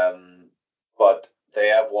 but they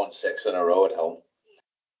have won 6 in a row at home,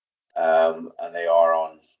 and they are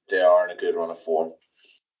in a good run of form.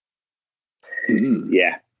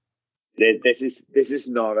 Yeah, this is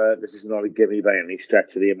not a gimme by any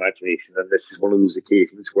stretch of the imagination, and this is one of those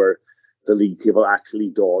occasions where the league table actually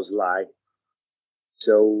does lie.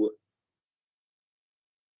 So,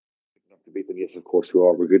 enough to beat them, yes, of course we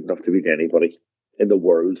are. We're good enough to beat anybody in the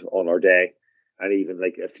world on our day, and even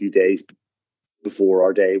like a few days before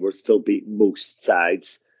our day, we're still beating most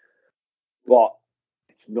sides. But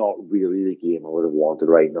it's not really the game I would have wanted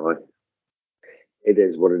right now. It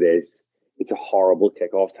is what it is. It's a horrible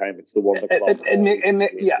kickoff time. It's the one that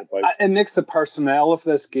it makes the personnel of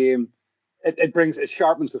this game. It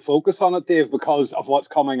sharpens the focus on it, Dave, because of what's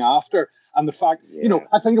coming after, and the fact,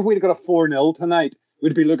 I think if we'd got a 4-0 tonight,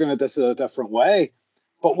 we'd be looking at this in a different way,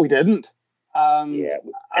 but we didn't. And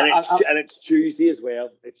it's Tuesday as well.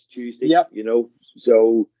 It's Tuesday. Yep.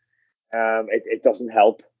 So it doesn't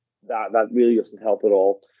help. That really doesn't help at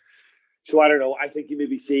all. So I don't know. I think you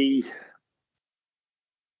maybe see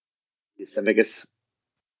Tsimikas.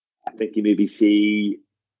 I think you maybe see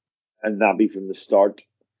a Naby from the start.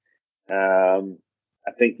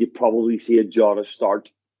 I think you probably see a Jota start.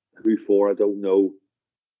 Who for? I don't know.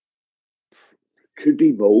 Could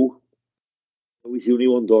be Mo. He's the only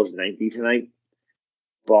one does 90 tonight,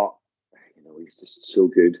 but he's just so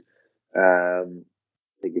good. I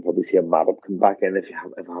think you probably see a Matip come back in if I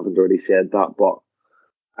haven't already said that, but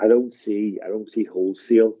I don't see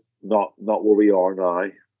wholesale. Not where we are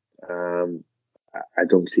now. I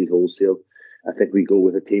don't see wholesale. I think we go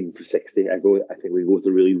with a team for 60. I think we go with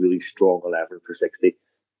a really, really strong 11 for 60,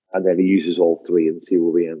 and then he uses all 3 and see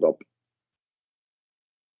where we end up.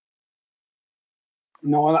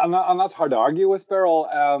 No, and that's hard to argue with, Beryl.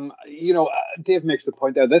 Dave makes the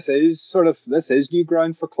point there. This is new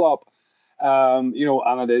ground for Klopp. And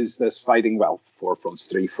it is this fighting. Well, 4 fronts,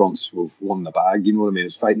 3 fronts. We've won the bag. You know what I mean?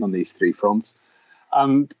 It's fighting on these 3 fronts,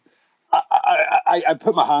 and I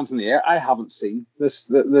put my hands in the air. I haven't seen this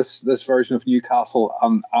version of Newcastle.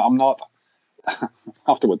 I'm not.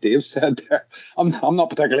 After what Dave said there, I'm not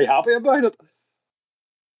particularly happy about it.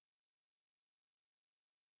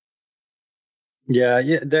 Yeah.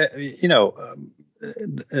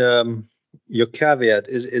 Your caveat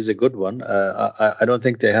is a good one. I don't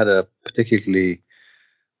think they had a particularly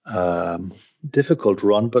difficult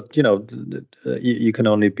run, but you can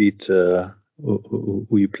only beat who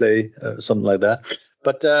you play, something like that.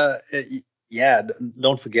 But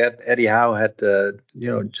don't forget Eddie Howe had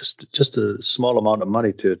just a small amount of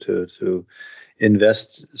money to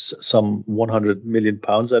invest some 100 million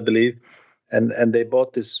pounds, I believe. And they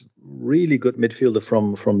bought this really good midfielder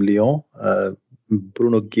from Lyon,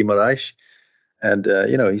 Bruno Guimaraes, and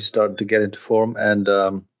he's starting to get into form. And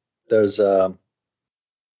there's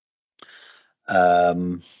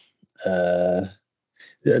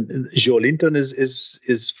Joelinton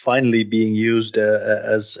is finally being used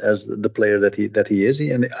as the player that he is,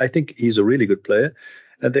 and I think he's a really good player.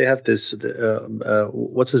 And they have this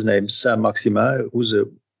what's his name, Saint-Maximin, who's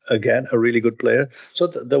again a really good player. So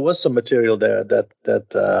there was some material there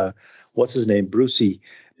that what's his name, Brucey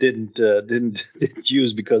didn't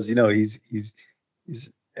use, because he's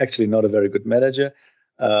actually not a very good manager.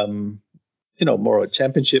 More a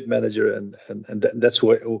championship manager, and that's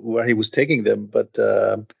where he was taking them. But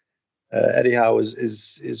Eddie Howe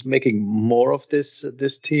is making more of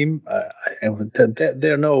this team.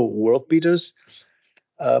 They're no world beaters,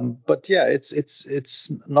 but yeah,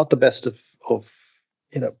 it's not the best of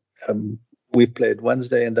we've played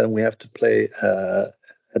Wednesday, and then we have to play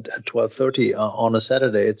at 12:30 on a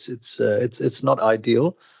Saturday. It's not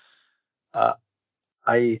ideal.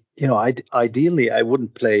 Ideally I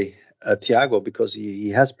wouldn't play Thiago because he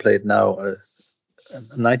has played now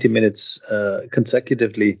 90 minutes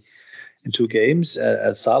consecutively in 2 games.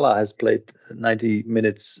 Salah has played 90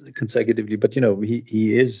 minutes consecutively, but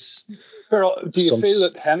he is. Pero, do you feel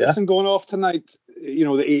that Henderson going off tonight?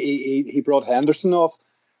 He brought Henderson off.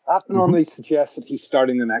 That normally suggests that he's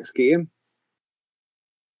starting the next game.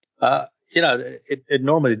 It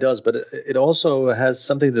normally does, but it also has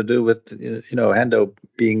something to do with Hendo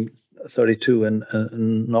being 32 and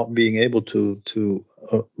not being able to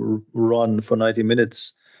run for 90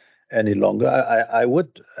 minutes any longer. I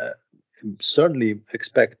would certainly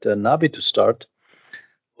expect Naby to start,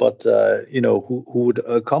 but who would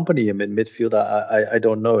accompany him in midfield? I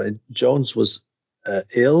don't know. And Jones was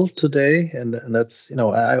ill today, and that's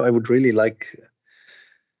I would really like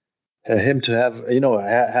him to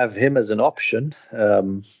have him as an option,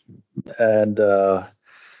 and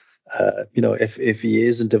if he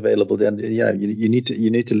isn't available, then you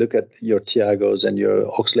need to look at your Thiagos and your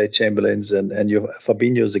Oxlade-Chamberlains and your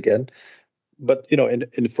Fabinhos again. But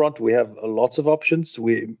in front we have lots of options.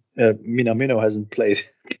 Minamino hasn't played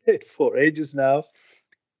for ages now.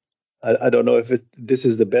 I don't know if this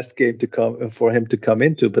is the best game for him to come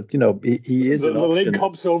into, but he is an option. The League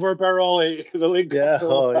Cup's over, Beryl. The League Cup's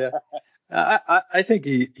over. Oh yeah. I think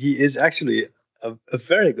he is actually a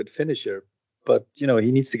very good finisher, but he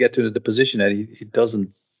needs to get to the position, and he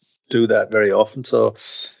doesn't do that very often. So,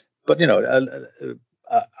 but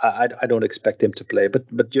I don't expect him to play, but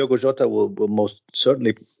Diogo Jota will most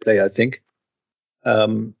certainly play, I think.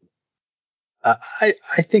 I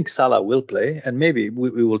think Salah will play, and maybe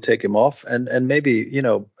we will take him off, and maybe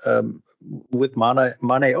with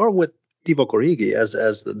Mane or with Divock Origi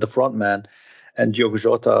as the front man, and Diogo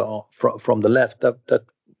Jota from the left. That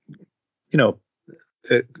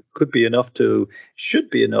should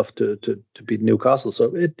be enough to beat Newcastle.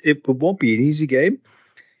 So it won't be an easy game,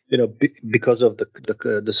 because of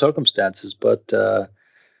the circumstances. But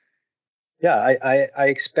I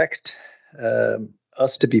expect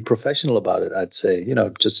us to be professional about it. I'd say,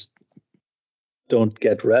 just don't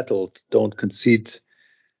get rattled, don't concede,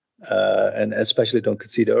 and especially don't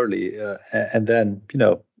concede early, and then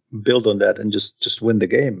build on that and just win the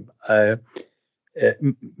game.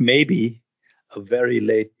 Maybe a very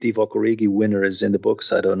late Divock Origi winner is in the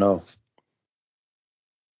books. I don't know.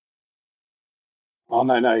 Oh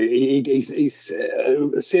no! He's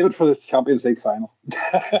save it for the Champions League final.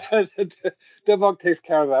 Divock takes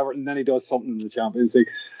care of Everton, then he does something in the Champions League.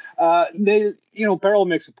 Beryl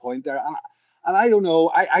makes a point there, and I don't know.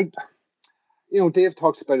 Dave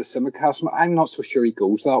talks about a Simicast. I'm not so sure he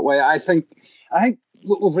goes that way. I think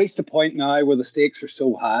we've reached a point now where the stakes are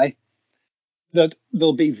so high that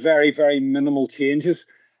there'll be very, very minimal changes.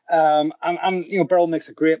 And Beryl makes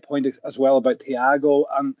a great point as well about Thiago,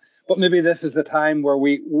 but maybe this is the time where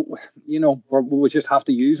we just have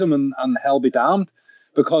to use him, and hell be damned,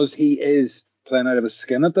 because he is playing out of his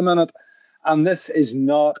skin at the minute, and this is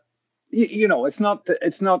not. It's not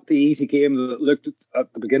the easy game that it looked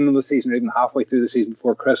at the beginning of the season or even halfway through the season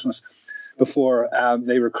before Christmas, before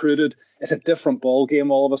they recruited. It's a different ball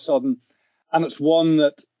game all of a sudden, and it's one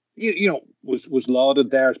that was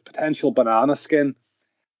lauded there as potential banana skin.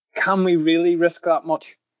 Can we really risk that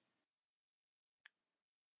much?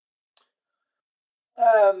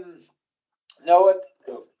 No,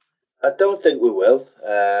 I don't think we will.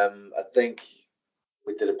 I think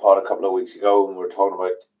we did a pod a couple of weeks ago and we were talking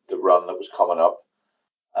about the run that was coming up.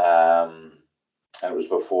 And it was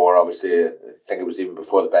before, obviously, I think it was even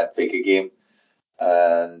before the Benfica game.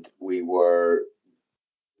 And we were,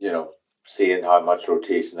 seeing how much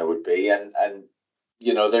rotation there would be. And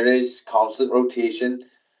there is constant rotation,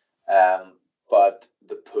 but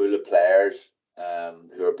the pool of players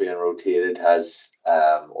who are being rotated has,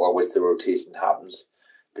 or with the rotation happens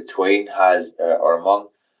between, has, or among,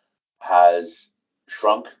 has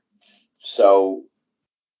shrunk. So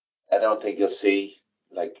I don't think you'll see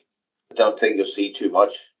too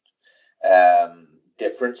much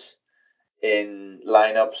difference in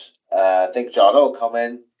lineups. I think Jota will come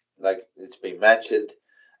in, like it's been mentioned.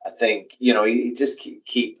 I think he just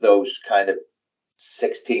keep those kind of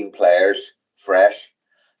 16 players fresh.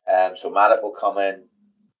 So Matip will come in.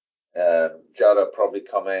 Jota will probably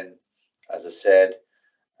come in, as I said.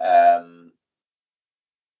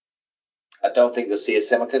 I don't think you'll see a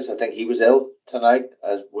Tsimikas. I think he was ill tonight,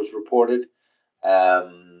 as was reported.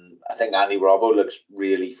 I think Andy Robbo looks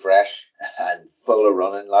really fresh and full of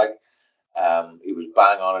running. He was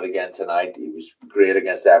bang on it again tonight. He was great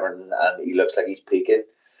against Everton, and he looks like he's peaking.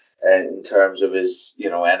 in terms of his,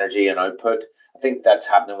 energy and output. I think that's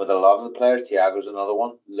happening with a lot of the players. Thiago's another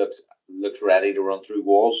one. Looks ready to run through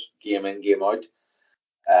walls, game in, game out.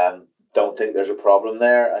 Don't think there's a problem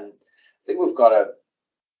there, and I think we've got to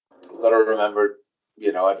remember,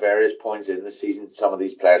 at various points in the season, some of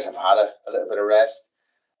these players have had a little bit of rest.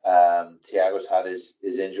 Thiago's had his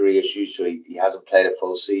injury issues, so he hasn't played a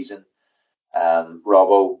full season.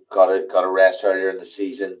 Robbo got a rest earlier in the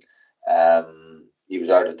season. He was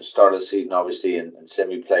out at the start of the season, obviously, and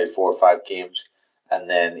Simi played 4 or 5 games, and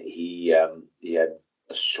then he had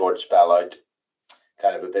a short spell out,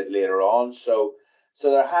 kind of a bit later on. So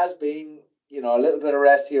there has been, a little bit of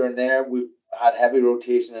rest here and there. We've had heavy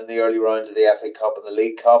rotation in the early rounds of the FA Cup and the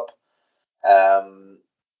League Cup.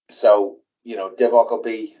 So Divock will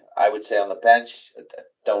be, I would say, on the bench. I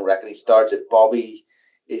don't reckon he starts. If Bobby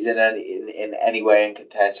is in any way in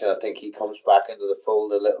contention, I think he comes back into the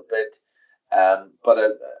fold a little bit. But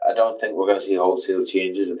I don't think we're going to see wholesale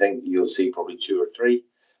changes. I think you'll see probably 2 or 3,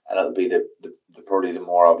 and it'll be the probably the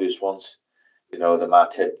more obvious ones. The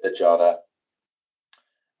Matip, the Jota,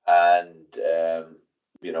 and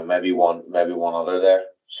maybe one other there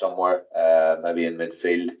somewhere. Maybe in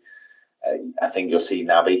midfield. I think you'll see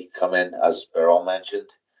Naby come in, as Beryl mentioned.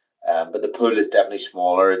 But the pool is definitely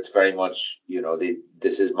smaller. It's very much,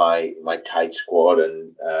 this is my tight squad,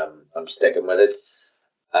 and I'm sticking with it.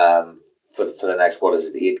 For the next,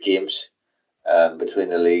 8 games between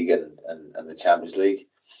the league and the Champions League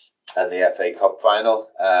and the FA Cup final.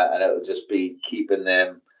 And it'll just be keeping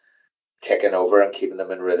them ticking over and keeping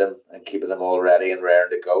them in rhythm and keeping them all ready and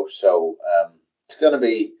raring to go. So it's going to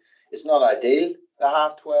be, it's not ideal, the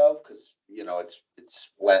 12:30, because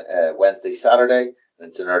it's Wednesday, Saturday, and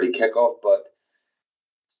it's an early kickoff, but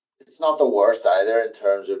it's not the worst either in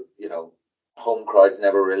terms of home crowd's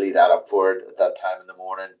never really that up for it at that time in the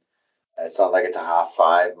morning. It's not like it's a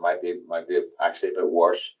 5:30. Might be actually a bit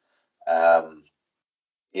worse.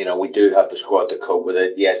 We do have the squad to cope with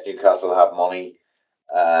it. Yes, Newcastle have money,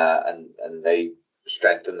 and they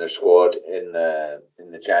strengthen their squad in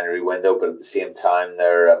the January window, but at the same time,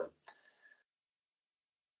 they're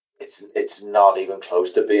it's not even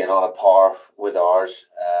close to being on a par with ours.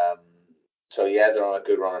 So yeah, they're on a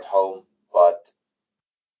good run at home, but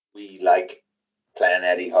we like playing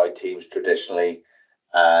Eddie Howe teams traditionally,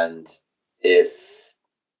 and if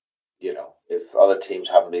other teams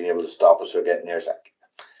haven't been able to stop us or get near us,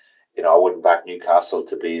 I wouldn't back Newcastle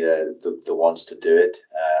to be the ones to do it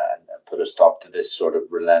and put a stop to this sort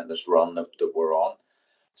of relentless run that we're on.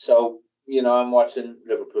 So I'm watching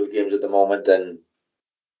Liverpool games at the moment, and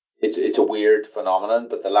it's a weird phenomenon,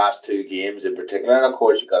 but the last 2 games in particular, and of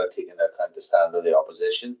course you've got to take into account the standard of the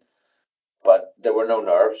opposition, but there were no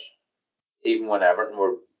nerves. Even when Everton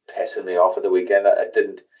were pissing me off at the weekend,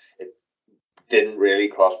 it didn't really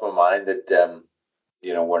cross my mind that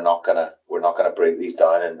we're not gonna break these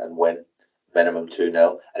down and win minimum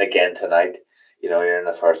 2-0. And again tonight, you're in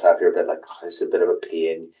the first half, you're a bit like, this is a bit of a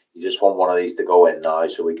pain. You just want one of these to go in now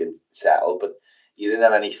so we can settle, but you didn't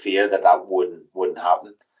have any fear that wouldn't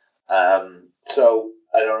happen. So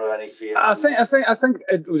I don't have any fear. I think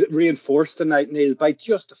it was reinforced tonight, Neil, by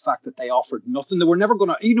just the fact that they offered nothing. They were never going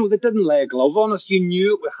to, they didn't lay a glove on us. You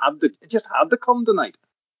knew it just had to come tonight.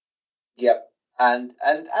 Yep. And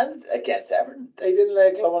against Everton, they didn't lay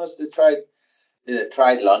a glove on us. They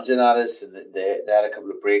tried lunging at us, and they had a couple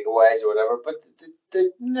of breakaways or whatever, but they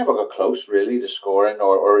never got close really to scoring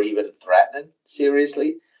or even threatening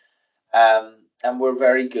seriously. And we're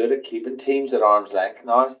very good at keeping teams at arm's length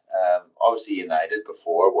now. Obviously, United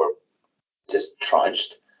before were just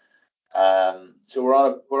trounced. So we're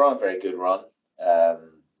on a very good run.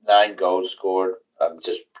 9 goals scored.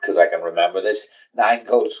 Just because I can remember this, 9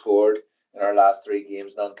 goals scored in our last 3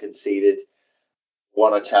 games, none conceded.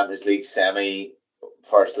 Won a Champions League semi,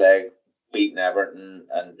 first leg, beating Everton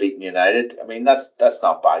and beating United. I mean, that's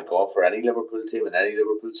not bad going for any Liverpool team in any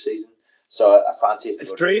Liverpool season. So I fancy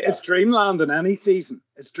it's dreamland in any season.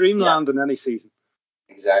 It's dreamland in any season.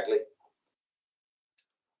 Exactly.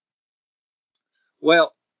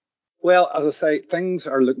 Well, as I say, things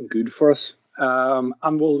are looking good for us.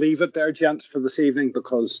 And we'll leave it there, gents, for this evening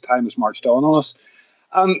because time has marched on us.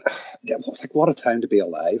 And what a time to be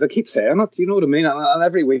alive. I keep saying it, you know what I mean? And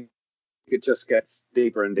every week it just gets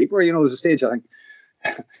deeper and deeper. There's a stage, I think,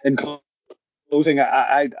 in closing,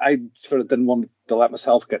 I sort of didn't want to let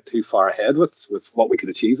myself get too far ahead with what we could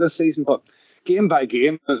achieve this season. But game by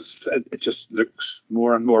game, it just looks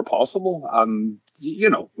more and more possible. And,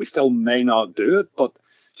 we still may not do it, but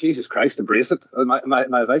Jesus Christ, embrace it. My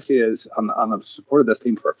advice to you is, and I've supported this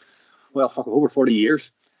team for, over 40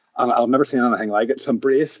 years. And I've never seen anything like it. So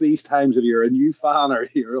embrace these times. If you're a new fan or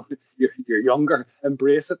you're younger,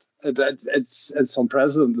 embrace it. It's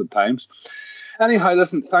unprecedented times. Anyhow,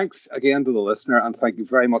 listen, thanks again to the listener, and thank you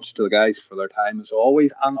very much to the guys for their time as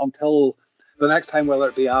always. And until the next time, whether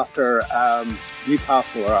it be after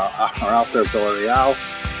Newcastle or after Villarreal,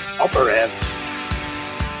 up the Reds.